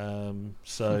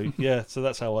 So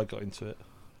that's how I got into it.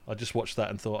 I just watched that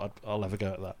and thought I'll have a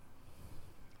go at that.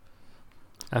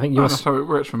 I think that's how it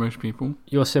works for most people.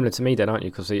 You're similar to me then, aren't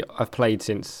you? Because I've played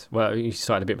since, well, you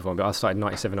started a bit before, but I started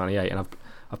 97, 98, and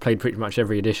I've played pretty much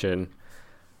every edition.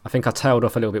 I think I tailed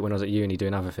off a little bit when I was at uni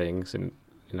doing other things, and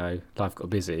life got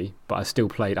busy. But I still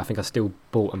played. I think I still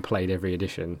bought and played every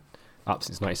edition up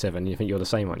since 97. You think you're the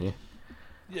same, aren't you?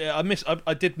 Yeah,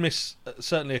 I did miss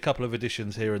certainly a couple of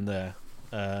editions here and there.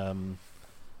 I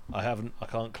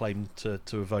can't claim to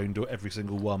have owned every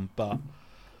single one, but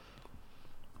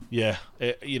yeah,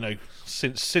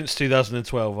 since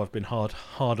 2012 I've been hard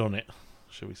on it,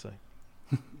 shall we say?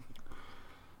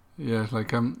 Yeah, it's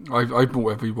like I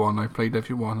bought every one, I played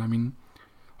every one. I mean,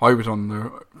 I was on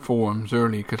the forums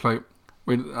early because like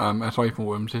with SI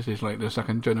forums, this is like the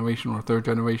second generation or third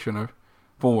generation of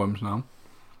forums now.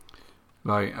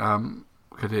 Like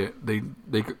because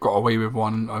they got away with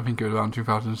one, I think it was around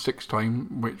 2006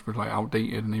 time, which was like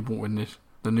outdated, and they brought in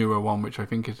the newer one, which I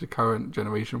think is the current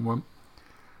generation one.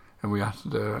 And we had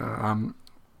to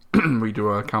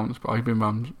redo our accounts, but I've been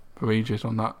around for ages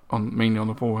on that, mainly on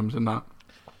the forums and that.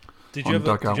 Did you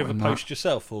ever post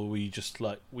yourself, or were you just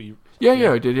like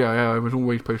Yeah, I did. Yeah, I was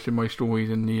always posting my stories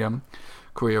in the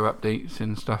career updates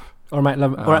and stuff. All right,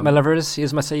 my lovers,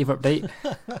 here's my save update.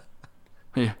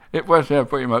 Yeah, it was,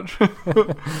 pretty much.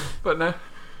 But no,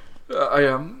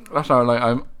 that's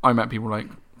how I met people like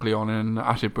Leon and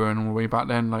Acid Burn all the way back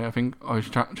then. Like I think I was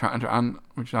chatting to Ant,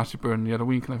 which is Acid Burn, the other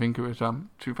week, and I think it was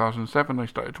 2007. I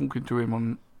started talking to him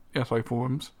on SI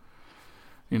forums.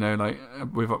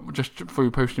 With just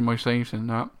through posting my saves and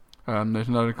that. There's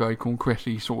another guy called Chris.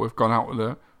 He's sort of gone out of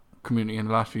the community in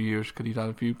the last few years because he's had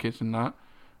a few kids and that.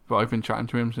 But I've been chatting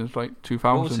to him since like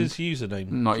 2000. What was his username?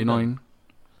 99.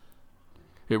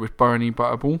 It was Barney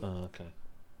Butterball. Oh, okay.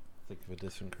 Think of a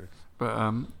different Chris.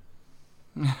 But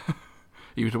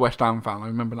he was a West Ham fan. I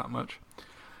remember that much.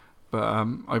 But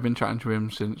I've been chatting to him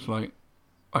since like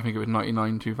I think it was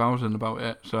 99, 2000 about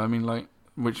it. So I mean like.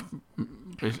 Which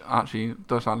is actually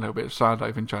does sound a little bit sad.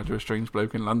 I've been chatting to a strange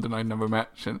bloke in London I'd never met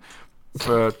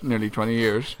for nearly 20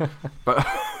 years. But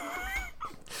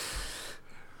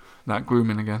that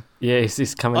grooming again. Yeah,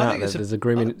 it's coming out there. There's a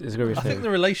grooming thing. I think the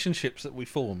relationships that we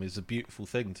form is a beautiful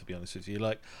thing, to be honest with you.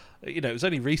 Like, it was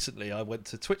only recently I went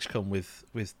to TwitchCon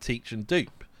with Teach and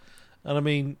Dupe. And I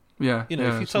mean,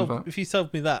 if you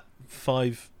told me that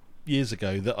 5 years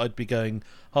ago that I'd be going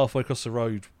halfway across the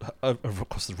world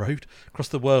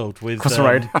with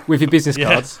with your business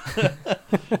cards,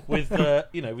 with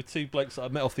two blokes that I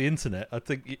met off the internet, I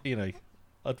think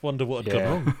I'd wonder what had gone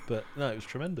wrong. But no, it was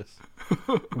tremendous.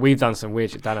 We've done some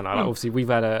weird shit, Dan and I. Like, obviously, we've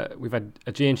had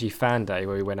a G&G fan day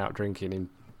where we went out drinking in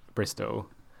Bristol.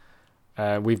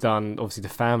 We've done obviously the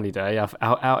family day.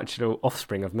 Our actual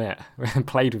offspring have met and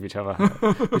played with each other,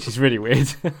 which is really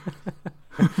weird.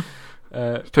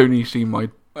 Tony's seen my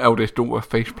eldest daughter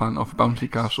face plant off a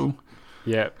bouncy castle.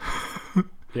 Yeah,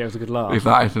 it was a good laugh. If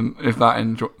that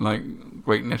isn't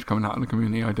greatness coming out of the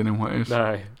community, I don't know what is.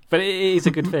 No, but it is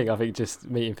a good thing. I think just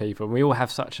meeting people. We all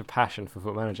have such a passion for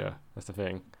Football Manager. That's the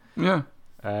thing. Yeah.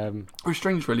 It was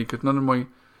strange, really, because none of my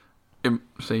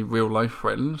real life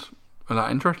friends are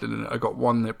that interested in it. I got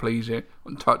one that plays it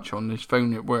on touch on his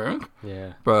phone at work.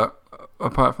 Yeah. But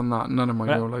apart from that, none of my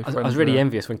real life friends. I was really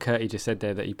envious when Curtie just said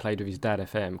there that he played with his dad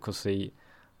FM, because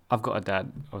I've got a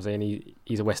dad, obviously, and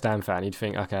he's a West Ham fan. You'd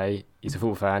think, okay, he's a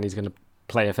football fan, he's going to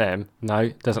play FM. No,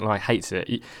 doesn't like, hates it.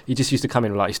 He just used to come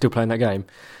in like, he's still playing that game.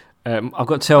 I've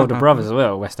got two older brothers as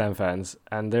well, West Ham fans,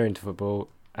 and they're into football.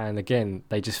 and again,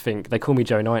 they just think they call me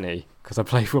Joe 90 because I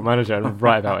play Football Manager and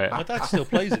write about it. My dad still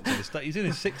plays it to this day. He's in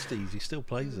his 60s. He still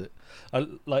plays it.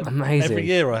 Amazing. Every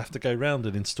year I have to go round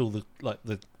and install the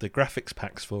graphics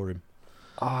packs for him.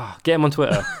 Get him on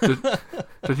Twitter.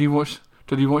 Did he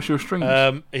watch your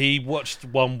streams? He watched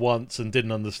one once and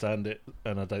didn't understand it,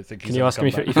 and I don't think he's Can you ask him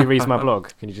if he reads my blog?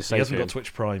 Can you just say he to hasn't him? got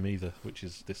Twitch Prime either, which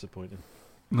is disappointing.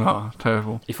 No,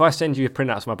 terrible. If I send you a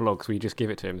printout of my blogs, will you just give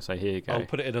it to him and say, "Here you go"? I'll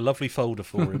put it in a lovely folder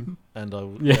for him, and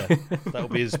I'll Yeah. that'll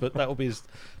be his. But that'll be his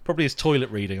probably his toilet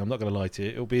reading. I'm not going to lie to you.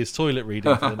 It'll be his toilet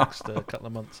reading for the next couple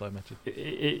of months, I imagine.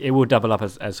 It will double up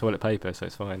as toilet paper, so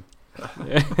it's fine.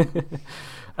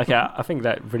 Okay, I think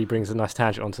that really brings a nice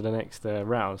tangent onto the next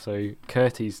round. So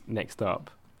Curtie's next up.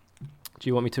 Do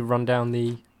you want me to run down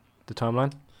the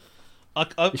timeline?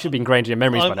 It should be ingrained in your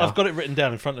memories by now. I've got it written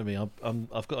down in front of me.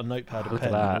 I've got a notepad, a Look at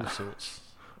pen, that. and all sorts.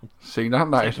 See, that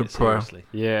is Taking a it pro. seriously.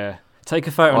 Yeah. Take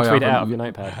a photo and I tweet it haven't- out of your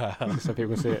notepad so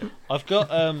people can see it. I've got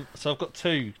so I've got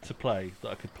two to play that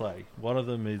I could play. One of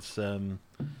them is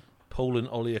Paul and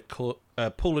Ollie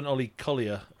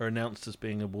Collier are announced as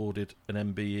being awarded an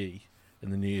MBE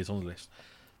in the New Year's Honour List.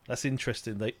 That's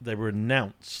interesting. They were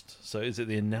announced. So is it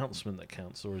the announcement that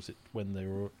counts, or is it when they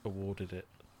were awarded it?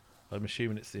 I'm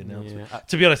assuming it's the announcement. Yeah.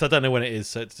 To be honest, I don't know when it is,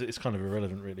 so it's kind of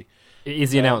irrelevant, really. It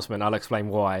is the announcement. I'll explain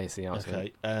why it's the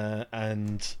announcement. Okay,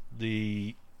 and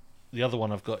the other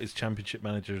one I've got is Championship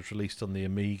Manager is released on the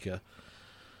Amiga.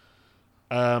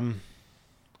 I'm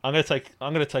gonna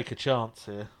take a chance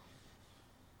here.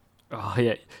 Oh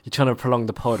yeah, you're trying to prolong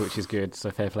the pod, which is good.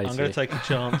 So fair play to I'm you. going to take a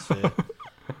chance here.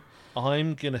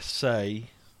 I'm going to say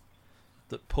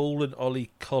that Paul and Ollie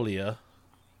Collier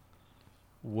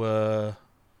were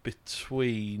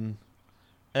between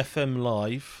FM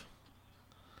Live,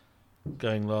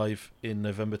 going live in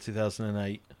November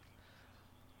 2008,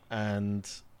 and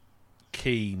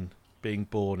Keen being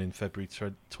born in February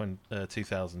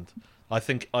 2000. I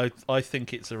think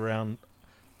it's around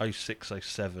 06,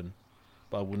 07,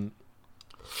 but I wouldn't.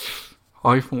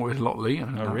 I thought it was a lot later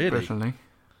than Oh, that, really? personally.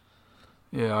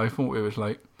 Yeah, I thought it was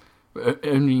like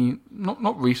only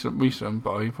not recent,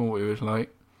 but I thought it was like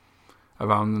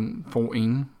around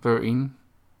 14, 13.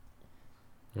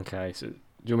 Okay, so do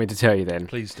you want me to tell you then?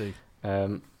 Please do.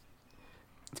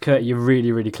 Kurt, you're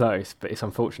really, really close, but it's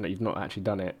unfortunate you've not actually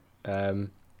done it.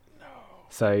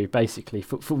 So basically,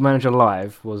 Football Manager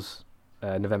Live was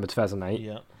November 2008.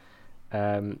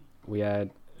 Yeah. We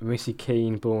had Missy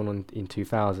Keane born in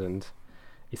 2000.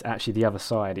 It's actually the other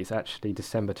side. It's actually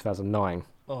December 2009.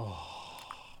 Oh.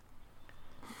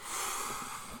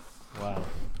 Wow.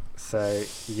 So,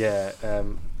 yeah,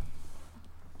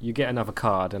 you get another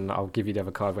card, and I'll give you the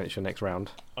other card when it's your next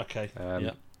round. Okay.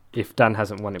 If Dan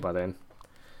hasn't won it by then.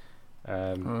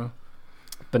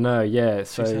 But no, yeah,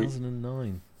 so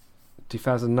 2009.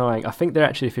 2009. I think they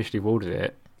actually officially awarded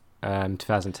it.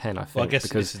 2010, I think. Well, I guess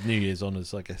because this is New Year's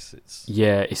honours. I guess it's.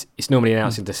 yeah, it's normally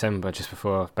announced in December, just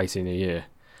before basically New Year.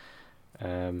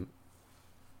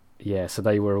 Yeah, so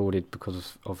they were awarded because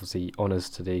of obviously honours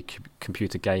to the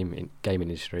computer game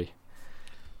industry.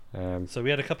 So we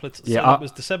had a couple of. Yeah, it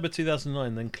was December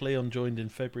 2009. Then Cleon joined in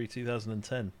February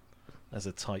 2010. That's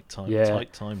a tight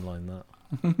timeline. That.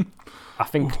 I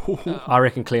think I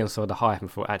reckon Cleon saw the hype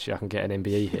and thought, actually, I can get an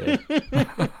MBE here.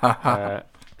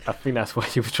 I think that's what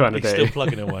he was trying to He's do. still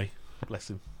plugging away. Bless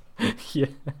him. Yeah.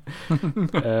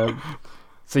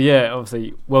 So yeah,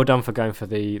 obviously, well done for going for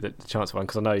the chance one,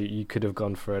 because I know you could have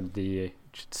gone for the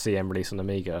CM release on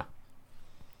Amiga.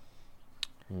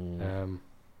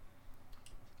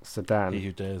 So Dan, He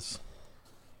who dares.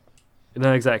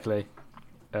 no, exactly.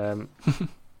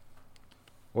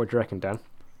 What do you reckon, Dan?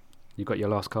 You got your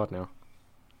last card now.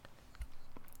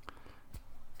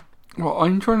 Well,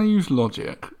 I'm trying to use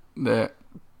logic that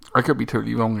I could be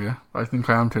totally wrong here. I think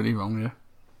I am totally wrong here.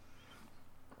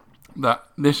 That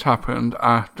this happened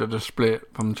after the split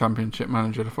from Championship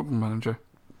Manager to Football Manager.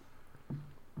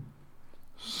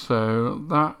 So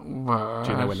that was...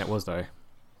 Do you know when that was, though?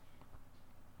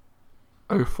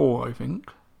 04, I think.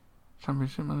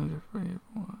 Championship Manager 3,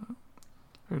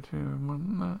 4, 02,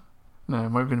 1, no, it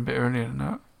might have been a bit earlier than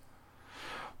that.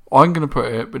 I'm going to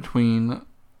put it between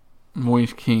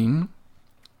Moise Keane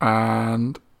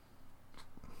and...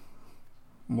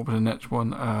 what was the next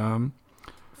one?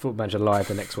 Football Manager Live,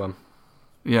 the next one.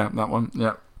 Yeah, that one.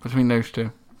 Yeah, between those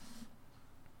two.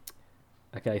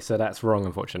 Okay, so that's wrong,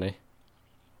 unfortunately.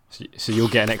 So you'll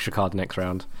get an extra card next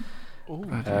round.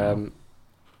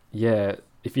 Yeah,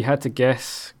 if you had to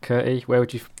guess, Curtie, where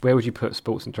would you put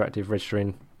Sports Interactive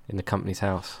registering in the company's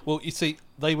house? Well, you see,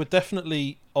 they were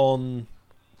definitely on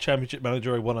Championship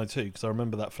Manager 0102 because I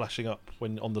remember that flashing up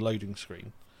when on the loading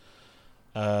screen.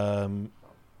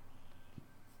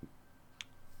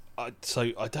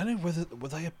 So I don't know whether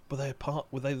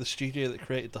were they the studio that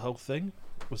created the whole thing?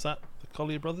 Was that the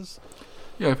Collier brothers?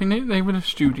 Yeah, I think they were the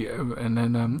studio, and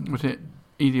then was it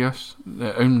Eidos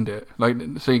that owned it, like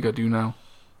Sega do now?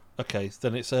 Okay,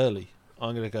 then it's early.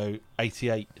 I'm going to go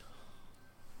 88.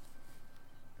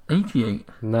 88.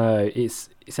 No, it's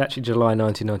actually July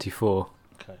 1994.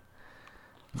 Okay.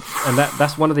 And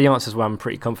that's one of the answers where I'm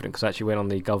pretty confident, because I actually went on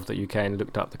the gov.uk and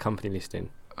looked up the company listing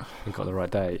and got the right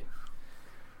date.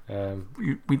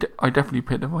 I definitely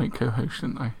picked the right co-host,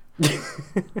 didn't I?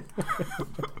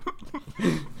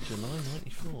 July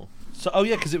 94. So, oh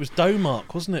yeah, because it was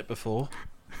Domark, wasn't it, before?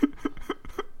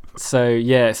 So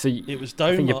yeah, It was Domark.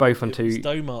 I think you're both on It two. was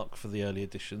Domark for the early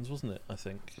editions, wasn't it? I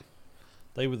think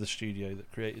they were the studio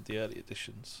that created the early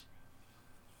editions.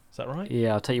 Is that right?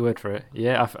 Yeah, I'll take your word for it.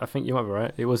 Yeah, I think you might be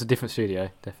right. It was a different studio,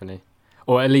 definitely,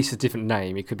 or at least a different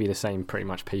name. It could be the same, pretty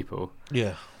much people.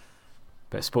 Yeah.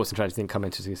 But Sports and Tragedy didn't come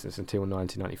into existence until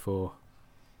 1994.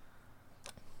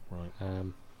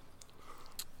 Right.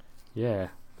 Yeah.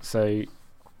 So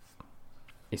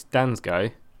it's Dan's go.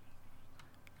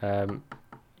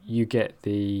 You get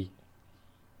the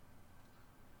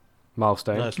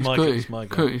milestone. No, it's It's my go. Curtis. It's my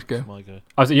go. Curtis go. It's my go.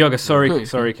 Oh, so Yoga, sorry,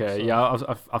 Curtis, sorry, yeah. Kurt. Yeah,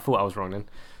 I thought I was wrong then.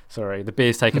 Sorry, the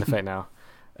beer's taking effect now.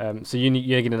 So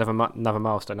you're getting another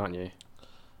milestone, aren't you?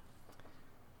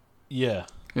 Yeah.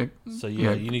 Yeah, So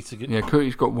yeah, you need to get. yeah.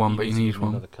 Curtis got one, but he need to needs give me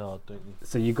one. another card, don't you?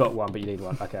 So you got one, but you need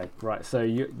one. Okay, right. So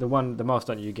the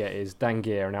milestone you get is Dan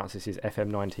Gear announces his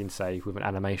FM19 save with an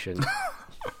animation.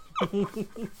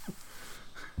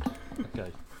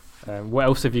 Okay. What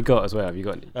else have you got as well? Have you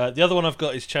got? The other one I've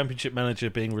got is Championship Manager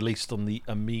being released on the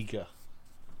Amiga.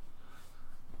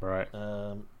 Right.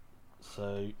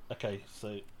 So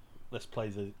let's play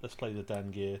the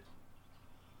Dan Gear.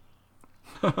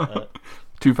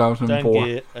 2004. Dan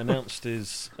Gear announced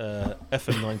his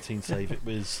FM19 save.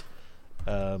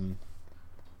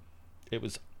 It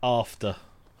was after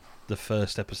the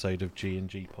first episode of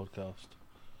G&G podcast.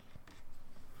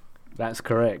 That's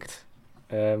correct.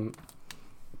 Dan,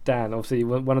 obviously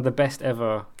one of the best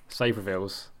ever save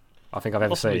reveals I think I've ever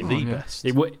Possibly seen. the Oh, yeah. best.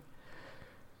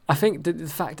 I think the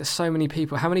fact that so many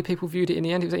people, how many people viewed it in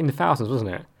the end? It was in the thousands, wasn't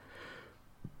it?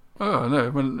 Oh no!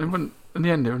 When in the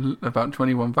end, it was about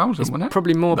 21,000, It's wasn't it?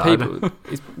 probably more No, people.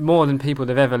 It's more than people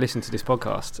that have ever listened to this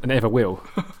podcast and ever will.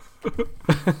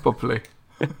 Probably.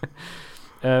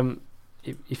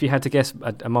 If you had to guess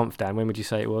a month, Dan, when would you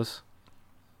say it was?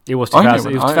 It was I know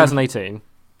 2000. It was when- 2018.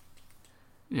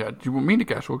 Yeah. Do you want me to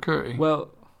guess or Curtis? Well,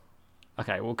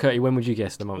 okay. Well, Curtie, when would you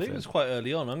guess the I month? think it then? was quite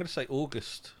early on. I'm going to say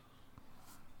August.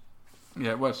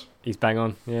 Yeah, it was. He's bang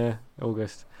on. Yeah,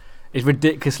 August. It's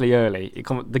ridiculously early.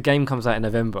 The game comes out in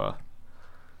November.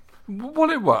 What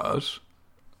it was,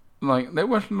 like, there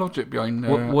was logic behind.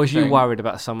 Was you saying- worried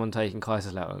about someone taking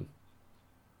Kaiserslautern?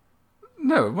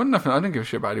 No, it wasn't nothing. I didn't give a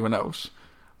shit about anyone else.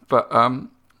 But I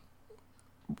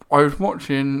was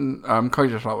watching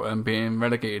Kaiserslautern being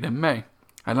relegated in May,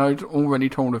 and I'd already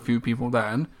told a few people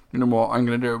then, you know what, I'm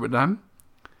going to do it with them.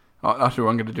 That's what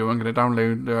I'm going to do. I'm going to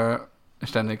download the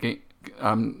extended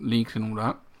leagues and all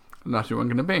that, and that's who I'm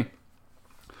going to be.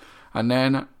 And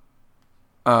then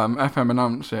FM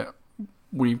announced it.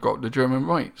 We've got the German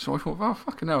rights. So I thought, well,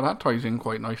 fucking hell, that ties in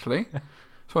quite nicely.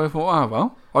 So I thought, oh,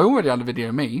 well, I already had a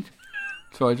video made.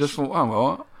 So I just thought, oh,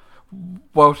 well,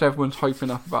 whilst everyone's hyping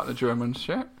up about the German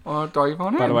shit, I'll dive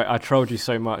on it. By the way, I trolled you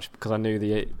so much because I knew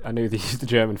the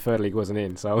German third league wasn't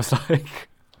in, so I was like,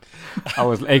 I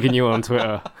was egging you on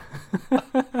Twitter.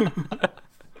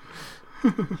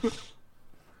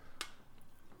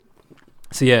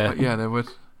 So yeah, But yeah,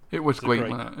 it was great,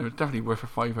 great. man. It was definitely worth a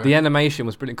 $5. the animation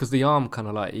was brilliant because the arm kind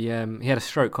of like he had a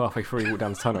stroke halfway through. He walked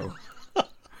down the tunnel,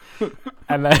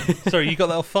 and Sorry, you got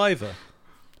that off Fiverr?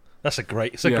 It's a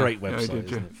great Yeah, website, I did, isn't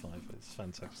yeah. it? Fiverr. It's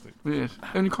fantastic. It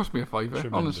only cost me a $5,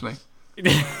 honestly.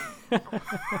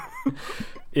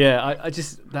 yeah, I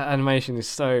just that animation is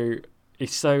so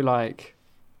like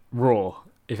raw,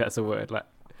 if that's a word. Like,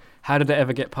 how did it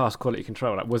ever get past quality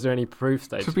control? Like, was there any proof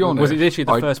stage? To be was honest, it literally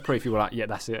the I- first proof you were like, yeah,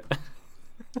 that's it,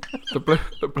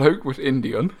 The bloke was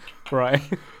Indian. right?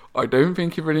 I don't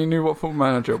think he really knew what Football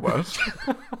Manager was.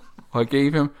 I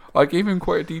gave him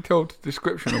quite a detailed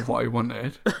description of what I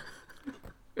wanted.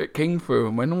 It came through,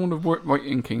 and when all the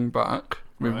writing came back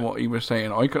with Right. what he was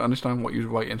saying, I couldn't understand what he was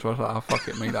writing, so I was like, "Ah, fuck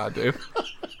it, mate, that'll do."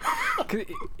 'Cause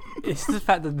it's the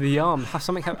fact that the arm has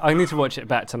something. I need to watch it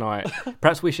back tonight.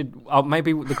 Perhaps we should.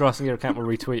 Maybe the Grass and Gear account will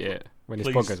retweet it when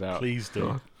this pod goes out. Please do.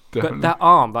 Oh, definitely. But that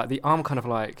arm, like the arm, kind of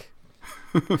like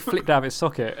flipped out of its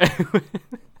socket.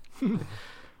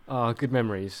 Oh, good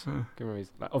memories. Yeah. Good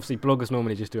memories. Like, obviously, bloggers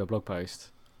normally just do a blog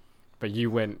post, but you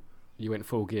went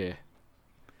full gear.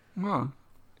 Well,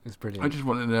 It's brilliant. I just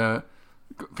wanted to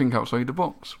think outside the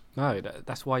box. No,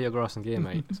 that's why you're Grass and Gear,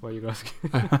 mate. That's why you're Grass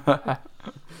and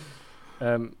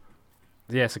Gear.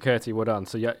 Yeah, so Curty, well done.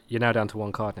 So you're now down to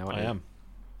one card now, aren't I you?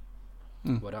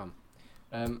 am. Well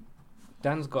done.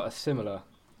 Dan's got a similar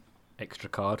extra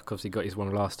card because he got his one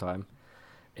last time.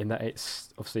 In that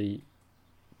it's obviously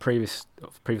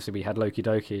previously we had Loki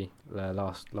Doki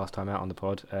last time out on the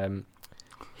pod.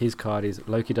 His card is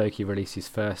Loki Doki released his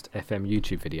first FM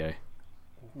YouTube video.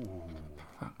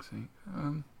 Fuck's sake.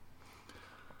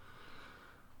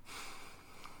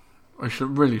 I should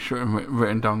have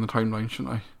written down the timeline,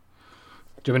 shouldn't I?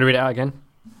 Do you want me to read it out again?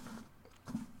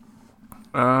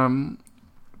 I'm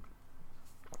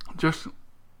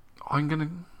gonna.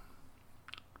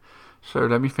 So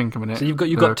let me think a minute. So you've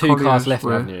got two cards left,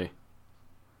 haven't you?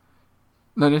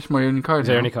 No, this is my only card. Is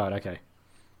there only card? Okay.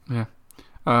 Yeah.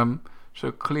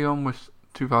 So Cleon was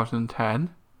 2010.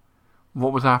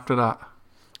 What was after that?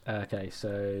 Okay,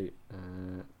 so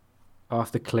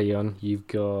after Cleon, you've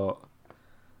got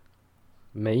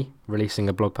me releasing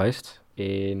a blog post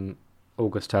in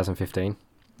August 2015.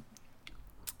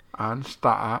 And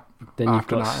Stat App. Then you've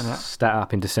after got that, innit? Stat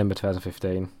Up in December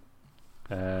 2015.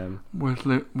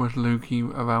 Was Loki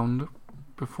around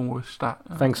before Stat?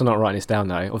 Thanks for not writing this down,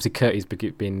 though. Obviously, Curtis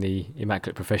being the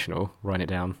immaculate professional, writing it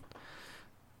down.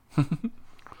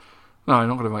 No, I'm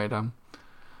not going to write it down.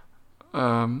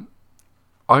 I'm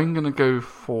going to go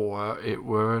for it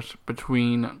was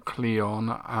between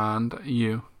Cleon and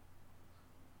you.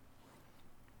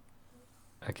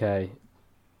 Okay.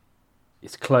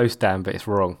 It's close, Dan, but it's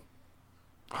wrong.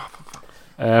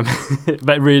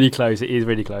 But really close. It is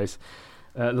really close.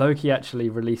 Loki actually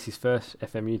released his first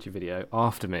FM YouTube video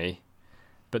after me,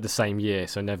 but the same year,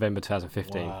 so November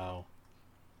 2015. Wow.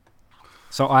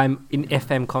 So I'm, in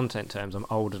FM content terms, I'm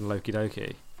older than Loki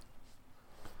Doki.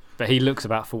 But he looks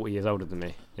about 40 years older than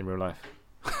me in real life.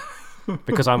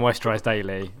 Because I moisturise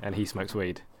daily and he smokes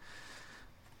weed.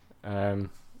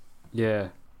 Yeah.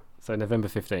 So November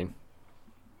 15.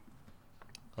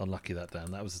 Unlucky that,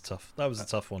 Dan. That was a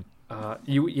tough one. To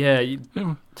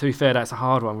be fair, that's a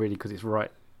hard one really because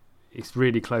it's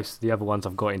really close to the other ones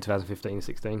I've got in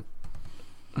 2015-16.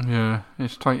 Yeah,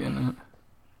 it's tight, isn't it?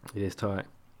 It is tight.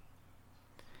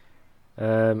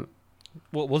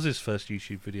 What was his first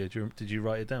YouTube video? Did you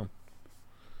write it down?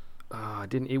 I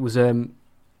didn't. It was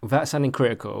without sounding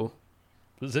critical.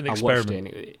 Was it an I watched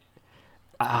experiment? it.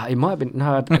 It might have been.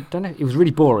 No, I don't know. It was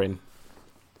really boring.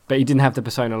 But he didn't have the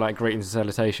persona like greetings and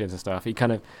salutations and stuff. He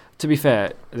kind of, to be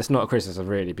fair, that's not a criticism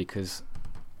really because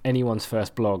anyone's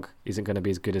first blog isn't going to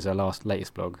be as good as their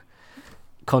latest blog.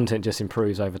 Content just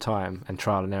improves over time and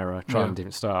trial and error, trying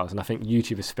different styles. And I think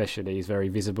YouTube especially is very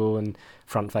visible and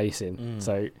front facing.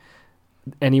 So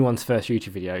anyone's first YouTube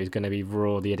video is going to be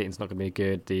raw. The editing's not going to be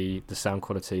good. The sound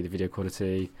quality, the video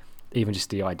quality, even just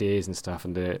the ideas and stuff,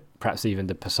 and perhaps even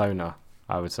the persona,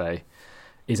 I would say,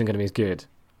 isn't going to be as good.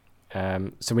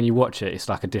 So when you watch it, it's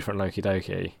like a different Loki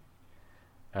Doki.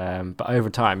 But over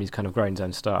time, he's kind of grown his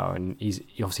own style, and he's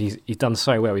done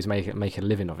so well. He's making a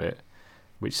living of it,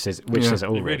 which says it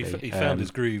all. He found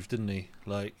his groove, didn't he?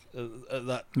 Like at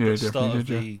that start of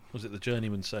was it the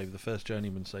Journeyman save, the first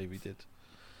Journeyman save he did,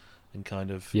 and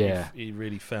kind of he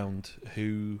really found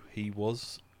who he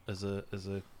was as a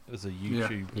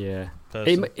YouTube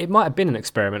person. It might have been an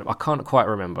experiment. I can't quite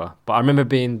remember, but I remember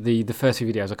being the first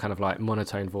few videos are kind of like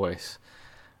monotone voice,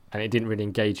 and it didn't really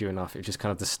engage you enough. It was just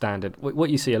kind of the standard. What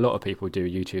you see a lot of people do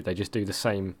with YouTube, they just do the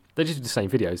same. They just do the same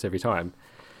videos every time.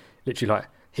 Literally, like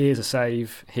here's a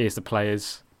save, here's the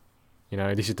players,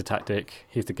 this is the tactic,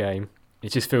 here's the game.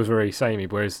 It just feels very samey.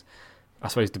 Whereas I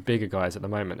suppose the bigger guys at the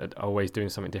moment are always doing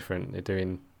something different. They're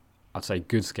doing, I'd say,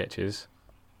 good sketches.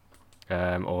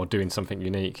 Or doing something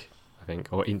unique, I think,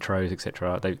 or intros,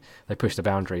 etc. They push the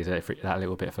boundaries that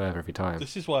little bit further every time.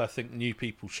 This is why I think new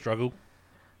people struggle,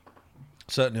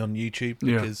 certainly on YouTube,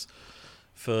 because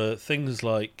for things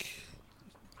like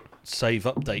save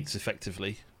updates,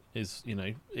 effectively, it's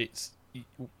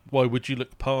why would you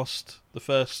look past the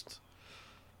first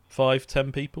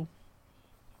 5-10 people?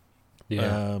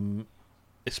 Yeah.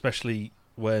 Especially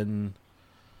when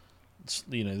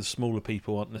the smaller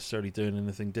people aren't necessarily doing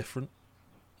anything different.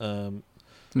 But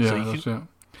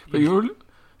you're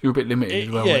a bit limited as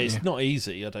well. Yeah, it's not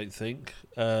easy. I don't think.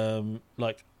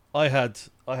 Like I had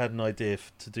an idea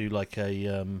to do like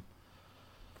a.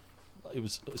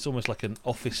 It's almost like an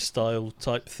office style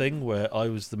type thing where I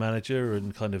was the manager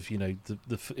and kind of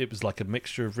it was like a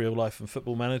mixture of real life and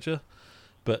Football Manager,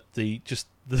 but the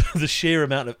sheer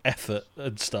amount of effort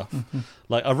and stuff.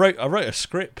 Like I wrote a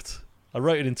script. I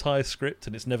wrote an entire script,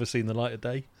 and it's never seen the light of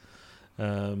day.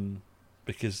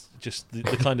 Because just the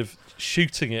kind of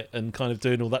shooting it and kind of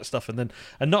doing all that stuff, and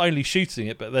not only shooting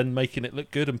it, but then making it look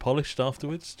good and polished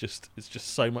afterwards. It's just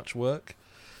so much work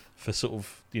for sort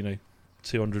of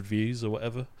 200 views or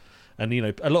whatever. And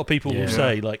a lot of people will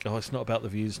say like, "Oh, it's not about the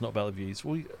views. It's not about the views."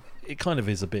 Well, it kind of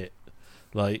is a bit.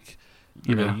 Like,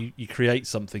 you create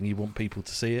something, you want people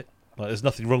to see it. Like, there's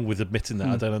nothing wrong with admitting that.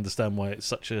 I don't understand why it's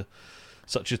such a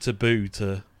taboo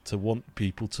to want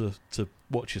people to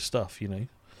watch your stuff.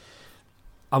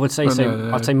 I would say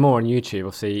I'd say more on YouTube.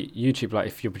 Obviously, YouTube, like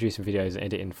if you're producing videos and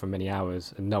editing for many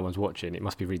hours and no one's watching, it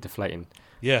must be really deflating.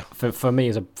 Yeah. For me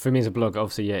as a blogger,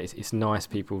 obviously, it's nice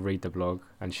people read the blog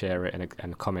and share it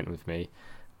and comment with me.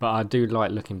 But I do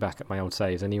like looking back at my old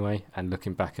saves anyway, and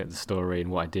looking back at the story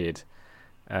and what I did.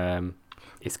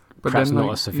 It's perhaps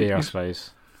not as severe, I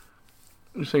suppose.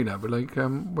 You say that, but like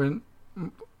when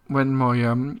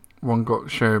my one got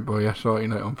shared by SR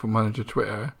United on Football Manager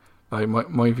Twitter. Like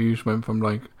my views went from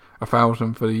like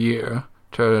 1,000 for the year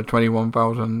to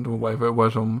 21,000 or whatever it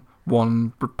was on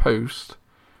one post.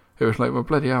 It was like, well,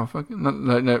 bloody hell, fucking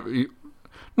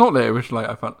not that it was like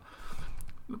I felt,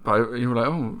 but you were like,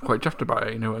 oh, quite chuffed about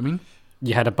it. You know what I mean?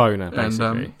 You had a boner,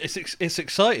 basically. And, it's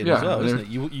exciting as well, isn't it?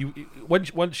 You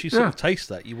once you sort of taste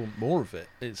that, you want more of it.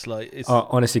 It's like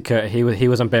honestly, Kurt, he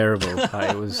was unbearable. Like,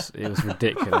 it was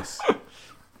ridiculous.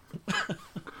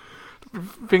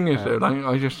 Thing is, though,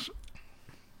 like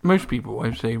most people,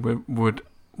 I'd say, would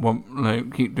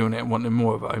want keep doing it and wanting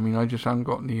more of it. I mean, I just haven't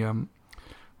got the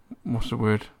what's the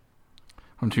word?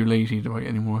 I'm too lazy to write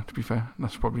anymore. To be fair,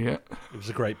 that's probably it. It was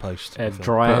a great post.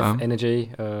 Drive,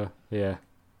 energy, yeah.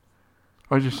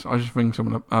 I just ring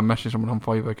someone up, message someone on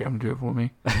Fiverr, get them to do it for me.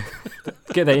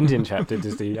 Get the Indian chap to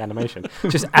do the animation.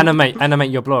 Just animate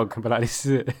your blog and be like, this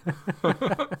is it.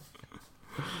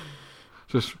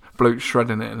 Just bloke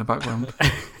shredding it in the background.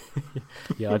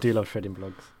 Yeah, I do love shredding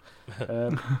blogs.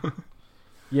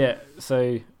 Yeah,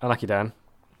 so Unlucky Dan,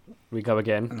 we go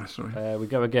again. Sorry. We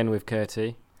go again with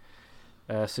Curti.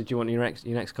 So do you want your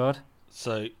next card?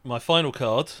 So my final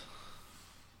card.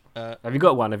 Have you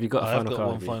got one? Have you got a final card? I've got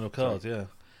one final card, yeah.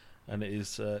 And it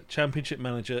is Championship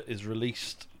Manager is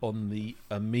released on the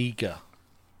Amiga.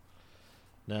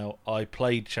 Now, I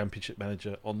played Championship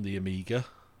Manager on the Amiga.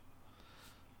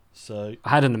 So I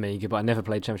had an Amiga, but I never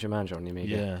played Championship Manager on the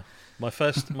Amiga. Yeah, my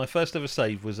first ever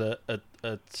save was a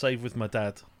save with my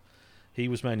dad. He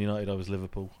was Man United, I was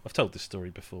Liverpool. I've told this story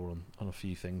before on a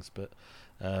few things, but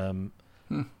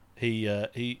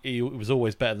he was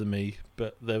always better than me.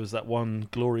 But there was that one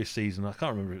glorious season. I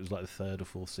can't remember if it was like the third or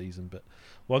fourth season, but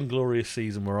one glorious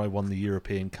season where I won the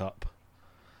European Cup,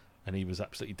 and he was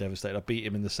absolutely devastated. I beat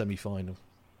him in the semi-final.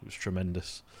 It was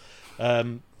tremendous.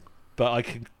 But I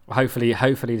can hopefully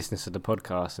he listens to the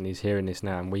podcast and he's hearing this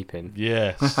now and weeping.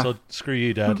 Yeah, so screw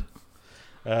you, Dad.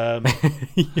 So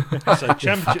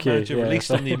Championship Manager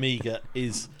released on the Amiga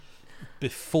is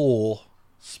before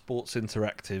Sports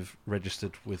Interactive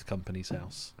registered with Company's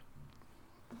House.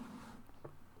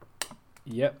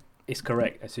 Yep, it's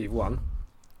correct. So you've won.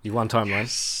 You've won timeline.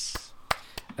 Yes.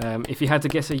 If you had to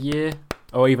guess a year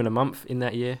or even a month in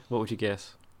that year, what would you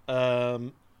guess?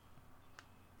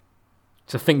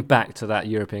 So think back to that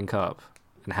European Cup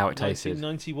and how it tasted.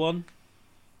 1991.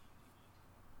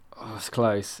 Oh, it's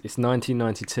close. It's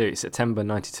 1992. It's September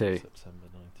 92. September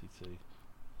 92.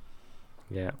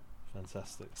 Yeah.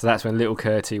 Fantastic. So that's when little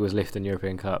Curti was lifting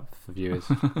European Cup for viewers.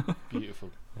 Beautiful.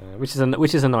 Which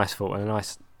is a nice thought and a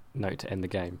nice note to end the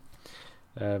game.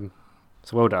 So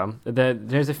well done.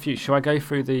 There's a few. Shall I go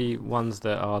through the ones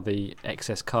that are the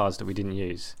excess cards that we didn't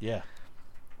use? Yeah.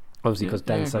 Obviously, because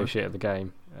Dan's so shit at the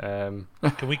game. Can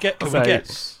we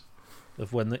guess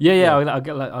of when?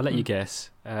 I'll let you guess.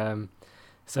 So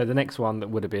the next one that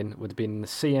would have been the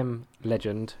CM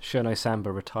legend Shono Samba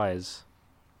retires.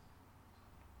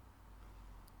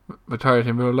 Retired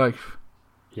in real life?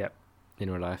 Yep, in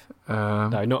real life.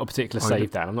 No, not a particular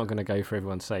save, Dan. I'm not going to go for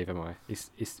everyone's save, am I?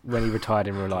 It's when he retired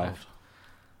in real life.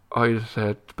 I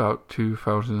said about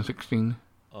 2016.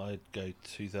 I'd go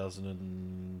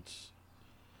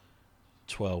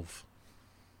 2012.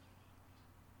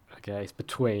 Okay, it's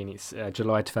between. It's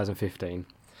July 2015.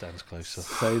 Dan's closer.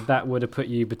 So that would have put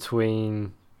you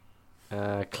between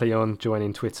Cleon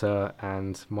joining Twitter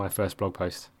and my first blog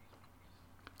post.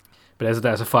 But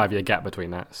there's a 5-year gap between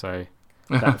that, so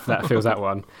that fills that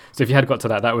one. So if you had got to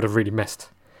that would have really messed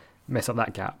up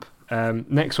that gap.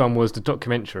 Next one was the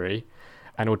documentary,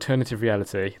 An Alternative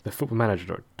Reality, the Football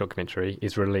Manager documentary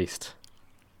is released.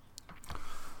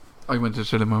 I went to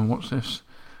cinema and watched this.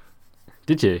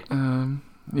 Did you? Yeah, On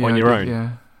I your did, own?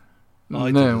 Yeah. I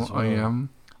did No, as well.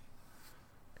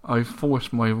 I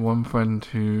forced my one friend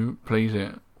who plays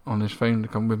it on his phone to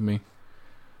come with me.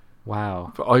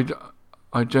 Wow. But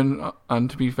and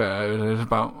to be fair, there's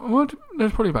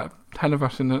probably about 10 of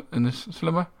us in this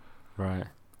cinema. Right.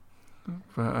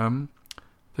 But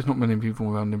there's not many people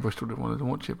around in Bristol that wanted to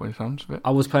watch it by the sounds of it.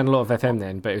 I was playing a lot of FM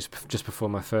then, but it was just before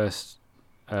my first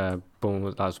was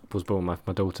born, my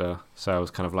daughter. So I was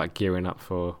kind of like gearing up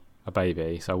for a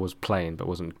baby. So I was playing, but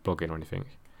wasn't blogging or anything.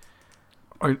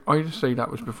 I just say that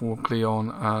was before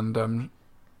Cleon and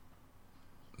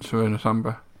Serena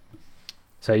Samba.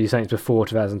 So you're saying it's before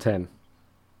 2010?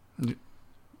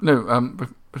 No,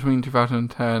 between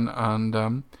 2010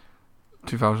 and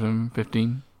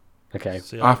 2015. Okay.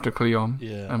 See, After Cleon.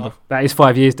 Yeah. And That is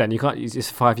 5 years then. You can't. It's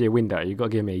a 5-year window. You've got to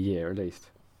give me a year at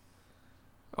least.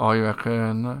 I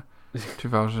reckon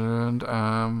 2000.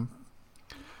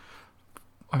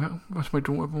 Was my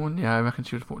daughter born? Yeah, I reckon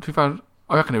she was born 2000.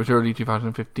 I reckon it was early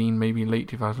 2015, maybe late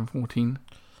 2014.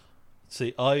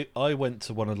 See, I went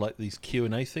to one of like these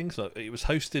Q&A things. It was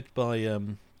hosted by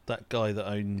that guy that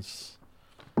owns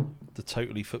the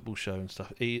Totally Football Show and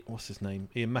stuff. What's his name?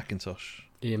 Ian McIntosh.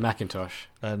 Ian McIntosh.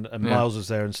 And Yeah. Miles was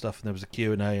there and stuff, and there was a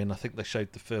Q&A, and I think they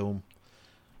showed the film.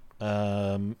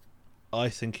 I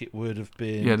think it would have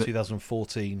been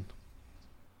 2014.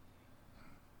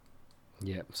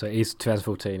 Yeah. So it is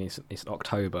 2014. It's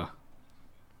October.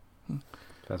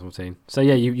 2014. So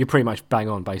yeah, you pretty much bang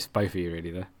on both of you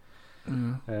really there.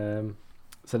 Yeah.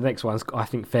 So the next one's I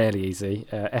think fairly easy.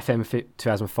 FM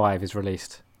 2005 is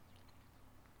released.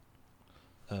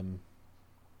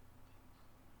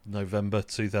 November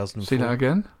 2004. See that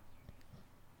again?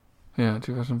 Yeah,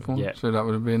 2004. Yeah. So that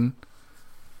would have been.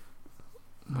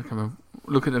 I can't remember.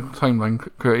 Look at the timeline,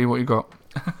 Curtie. What you got?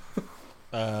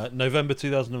 November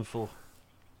 2004.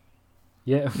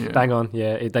 Yeah, Yeah. bang on.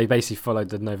 Yeah, they basically followed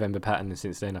the November pattern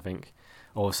since then, I think.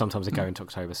 Or sometimes they go into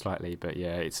October slightly, but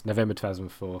yeah, it's November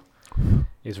 2004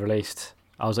 is released.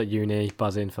 I was at uni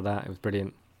buzzing for that. It was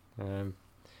brilliant.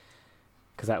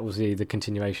 Because that was the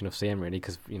continuation of CM really,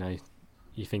 because, you know,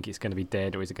 you think it's going to be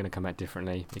dead or is it going to come back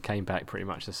differently? It came back pretty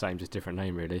much the same, just different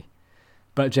name really.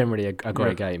 But generally a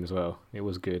great game as well. It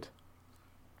was good.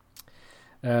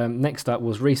 Next up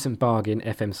was recent bargain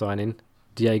FM signing.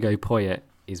 Diego Poyet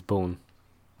is born.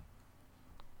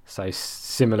 So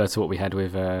similar to what we had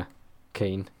with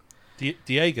Keane.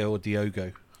 Diego or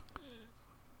Diogo?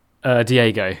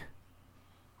 Diego.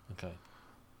 Okay.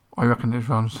 I reckon it was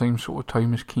around the same sort of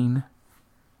time as Keane.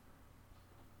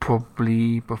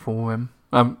 Probably before him.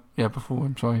 Yeah, before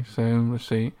him. Sorry. So let's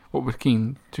see. What was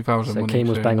Keane? 2000. So wasn't Keane he?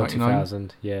 was So bang on 99?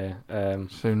 2000. Yeah.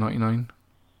 So 99.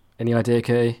 Any idea,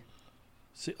 Key?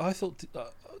 See, I thought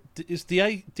is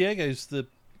Diego's the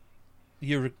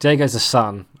Diego's the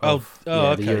son of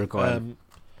okay. the Uruguayan.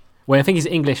 Well, I think he's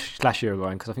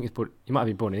English/Uruguayan because I think he might have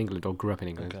been born in England or grew up in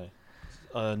England. Okay.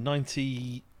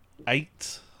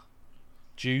 98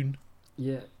 June.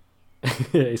 Yeah.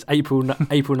 It's April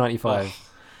 95.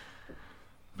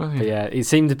 Bloody But yeah, it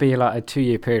seemed to be like a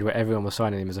 2-year period where everyone was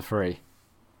signing him as a free.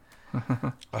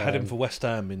 I had him for West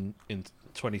Ham in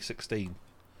 2016.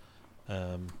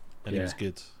 And he Yeah. was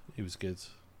good. He was good.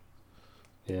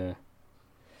 Yeah.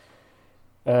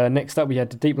 Next up, we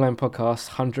had the Deep Line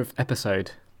Podcast 100th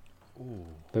episode. Ooh.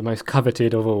 The most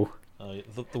coveted of all.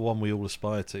 The one we all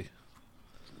aspire to.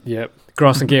 Yep.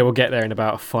 Grass and Gear will get there in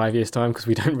about 5 years' time because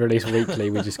we don't release weekly.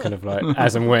 We just kind of like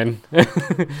as and when.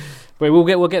 But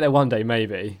we'll get there one day,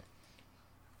 maybe.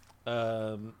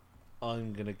 I'm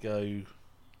gonna go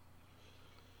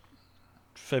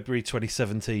February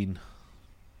 2017.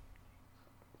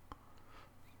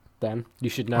 Dan, you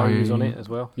should know who's on it as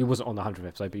well. You wasn't on the 100th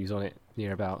episode, but you was on it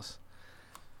nearabouts.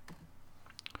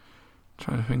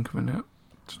 Trying to think of a minute.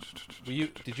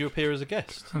 Did you appear as a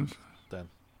guest? Dan.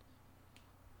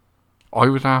 I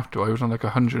was on like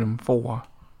 104, All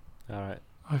right.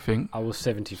 I think. I was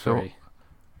 73.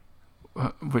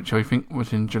 Which I think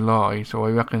was in July, so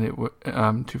I reckon it was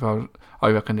 2000. I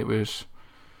reckon it was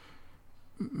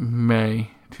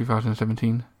May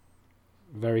 2017.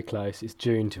 Very close. It's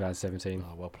June 2017.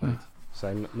 Oh, well played.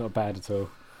 So not bad at all.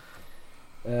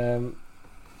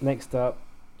 Next up,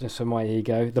 just for my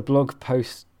ego, the blog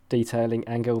post detailing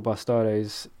Angel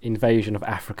Bastardo's invasion of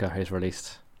Africa is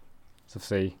released. So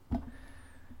see,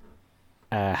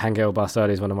 Angel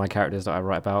Bastardo is one of my characters that I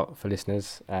write about for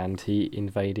listeners, and he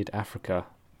invaded Africa.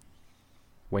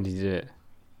 When did he do it?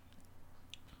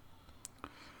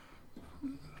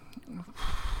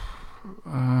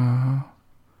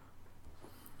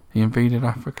 He invaded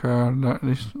Africa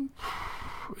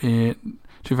in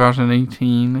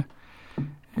 2018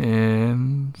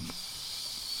 in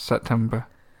September.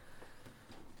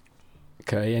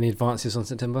 Okay, any advances on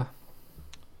September?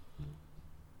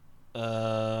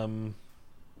 I'll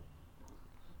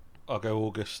go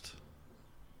August.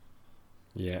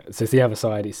 Yeah, so it's the other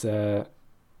side. It's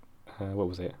what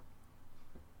was it?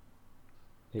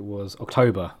 It was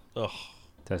October. Oh,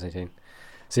 2018.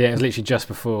 So yeah, it was literally just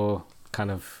before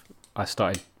kind of I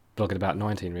started blogging about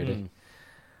 19. Really,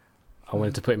 I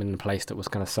wanted to put him in a place that was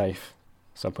kind of safe,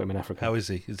 so I put him in Africa. How is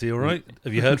he? Is he all right?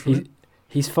 Have you heard from him?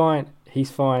 He's fine.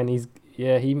 He's fine.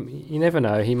 You never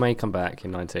know. He may come back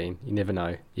in 19. You never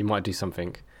know. He might do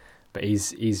something, but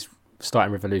he's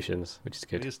starting revolutions, which is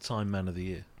good. He is Time Man of the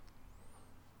Year.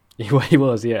 He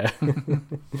was, yeah.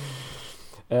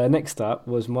 Next up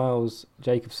was Miles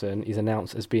Jacobson. He's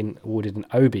announced as being awarded an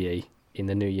OBE in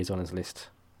the New Year's Honours list.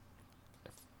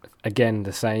 Again,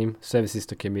 the same services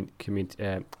to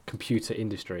computer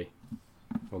industry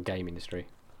or game industry.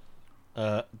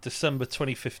 December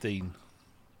 2015.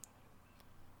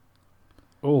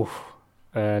 Oh,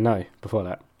 no, before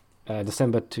that.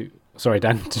 December 2. Sorry,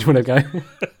 Dan, did you want to go?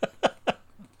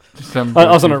 December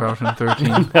I was on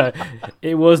 2013. No,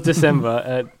 it was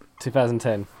December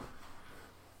 2010.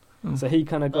 So he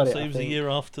kind of got it. So he was a year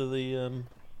after the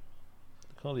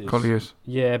Colliers. Colliers.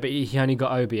 Yeah, but he only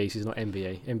got OBE, so he's not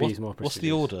MBE. MBE is more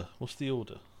prestigious. What's the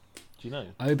order? Do you know?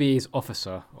 OBE is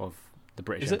Officer of the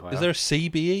British Empire. Is there a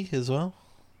CBE as well?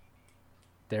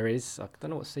 There is. I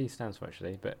don't know what C stands for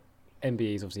actually, but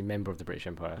MBE is obviously Member of the British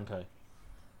Empire. Okay.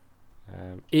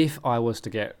 If I was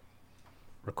to get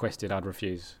requested, I'd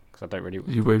refuse because I don't really.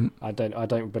 You wouldn't. I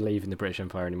don't believe in the British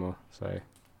Empire anymore. So.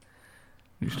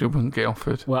 You still wouldn't get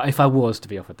offered. Well, if I was to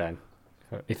be offered, then,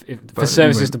 if for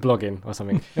services to blogging or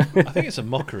something. I think it's a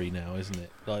mockery now, isn't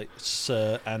it? Like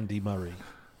Sir Andy Murray,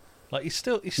 like he's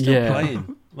still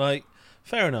playing. Like,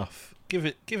 fair enough. Give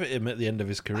it him at the end of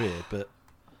his career, but.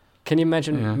 Can you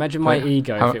imagine my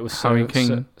ego if it was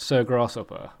Sir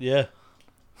Grasshopper? Yeah.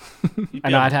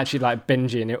 And I'd actually like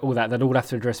Benji and all that. They'd all have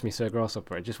to address me Sir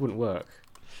Grasshopper. It just wouldn't work.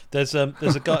 There's a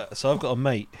guy. So I've got a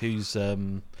mate who's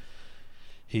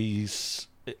he's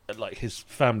like his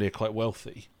family are quite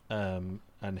wealthy, and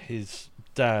his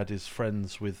dad is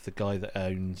friends with the guy that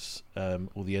owns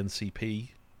all the NCP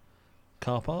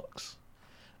car parks,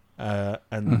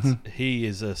 and he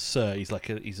is a sir.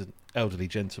 He's an elderly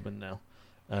gentleman now,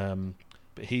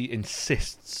 but he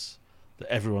insists that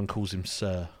everyone calls him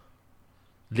sir.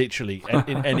 Literally,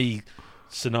 in any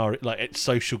scenario, like at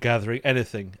social gathering,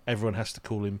 anything, everyone has to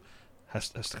call him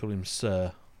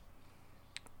sir.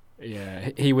 Yeah,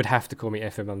 he would have to call me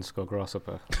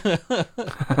FM_Grasshopper.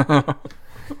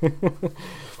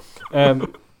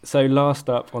 So last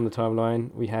up on the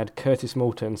timeline, we had Curtis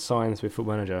Moulton signs with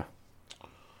Football Manager.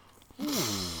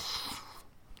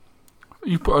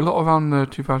 You put a lot around the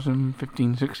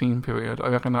 2015-16 period. I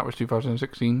reckon that was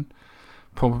 2016.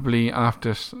 Probably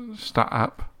after Stat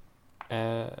App.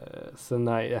 So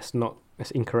no, that's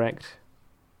incorrect.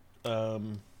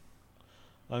 I'm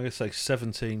going to say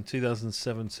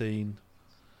 2017.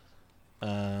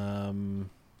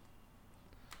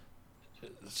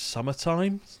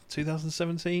 Summertime,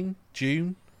 2017,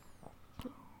 June.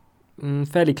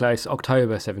 Fairly close,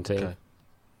 October 17. Okay.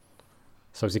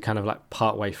 So obviously kind of like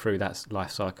part way through that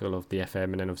life cycle of the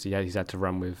FM, and then obviously he's had to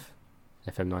run with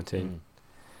FM 19.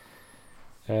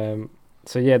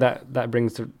 So yeah,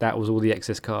 that was all the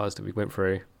excess cars that we went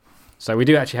through. So we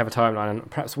do actually have a timeline, and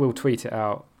perhaps we'll tweet it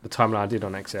out, the timeline I did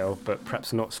on Excel, but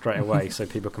perhaps not straight away so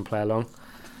people can play along.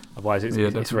 Otherwise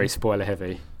it's very spoiler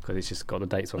heavy because it's just got the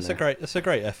dates on there. It's a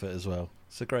great effort as well.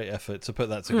 It's a great effort to put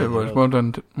that together. Yeah, it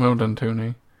was. Well done,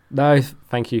 Tony. No,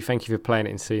 thank you for playing it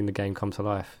and seeing the game come to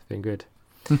life. It's been good.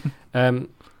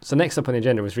 So next up on the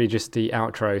agenda was really just the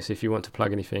outro. So if you want to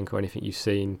plug anything or anything you've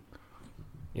seen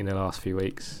in the last few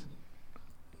weeks.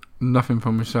 Nothing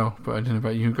from myself, but I don't know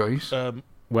about you guys.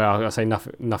 Well, I say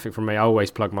nothing from me. I always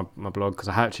plug my blog because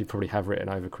I actually probably have written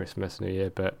over Christmas, New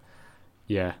Year, but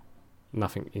yeah,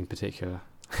 nothing in particular.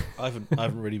 I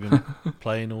haven't really been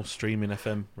playing or streaming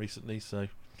FM recently, so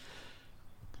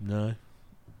no.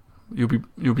 You'll be back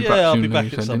soon. Yeah, I'll be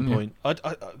back at some point. I do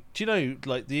you know,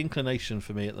 like the inclination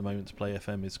for me at the moment to play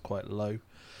FM is quite low,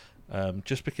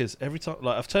 just because every time,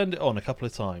 like I've turned it on a couple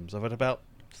of times, I've had about,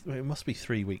 it must be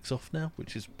 3 weeks off now,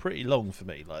 which is pretty long for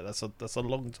me. Like that's a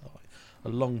long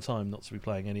time not to be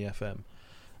playing any FM.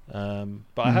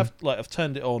 But I've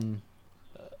turned it on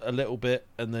a little bit,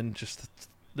 and then just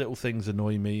little things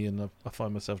annoy me, and I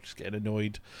find myself just getting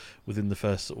annoyed within the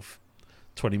first sort of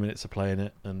 20 minutes of playing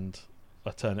it, and I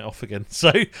turn it off again.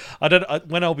 So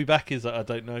when I'll be back is I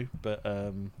don't know, but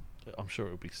I'm sure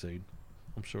it'll be soon.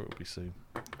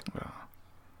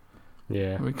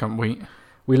 Yeah. We can't wait.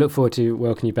 We look forward to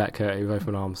welcoming you back, Kurt, with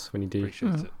open arms when you do.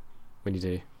 Appreciate it. When you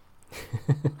do.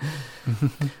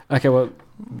 Okay, well,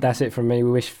 that's it from me.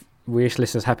 We wish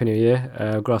listeners Happy New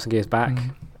Year. Grass and Gear's back.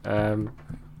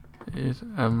 Yes.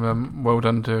 Well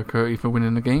done to Curtie for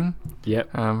winning the game.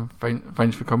 Yep.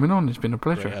 Thanks for coming on. It's been a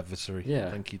pleasure. Great adversary. Yeah.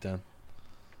 Thank you, Dan.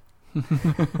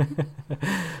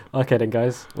 Okay then,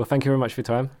 guys. Well, thank you very much for your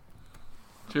time.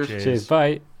 Cheers. Cheers. Cheers.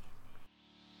 Bye.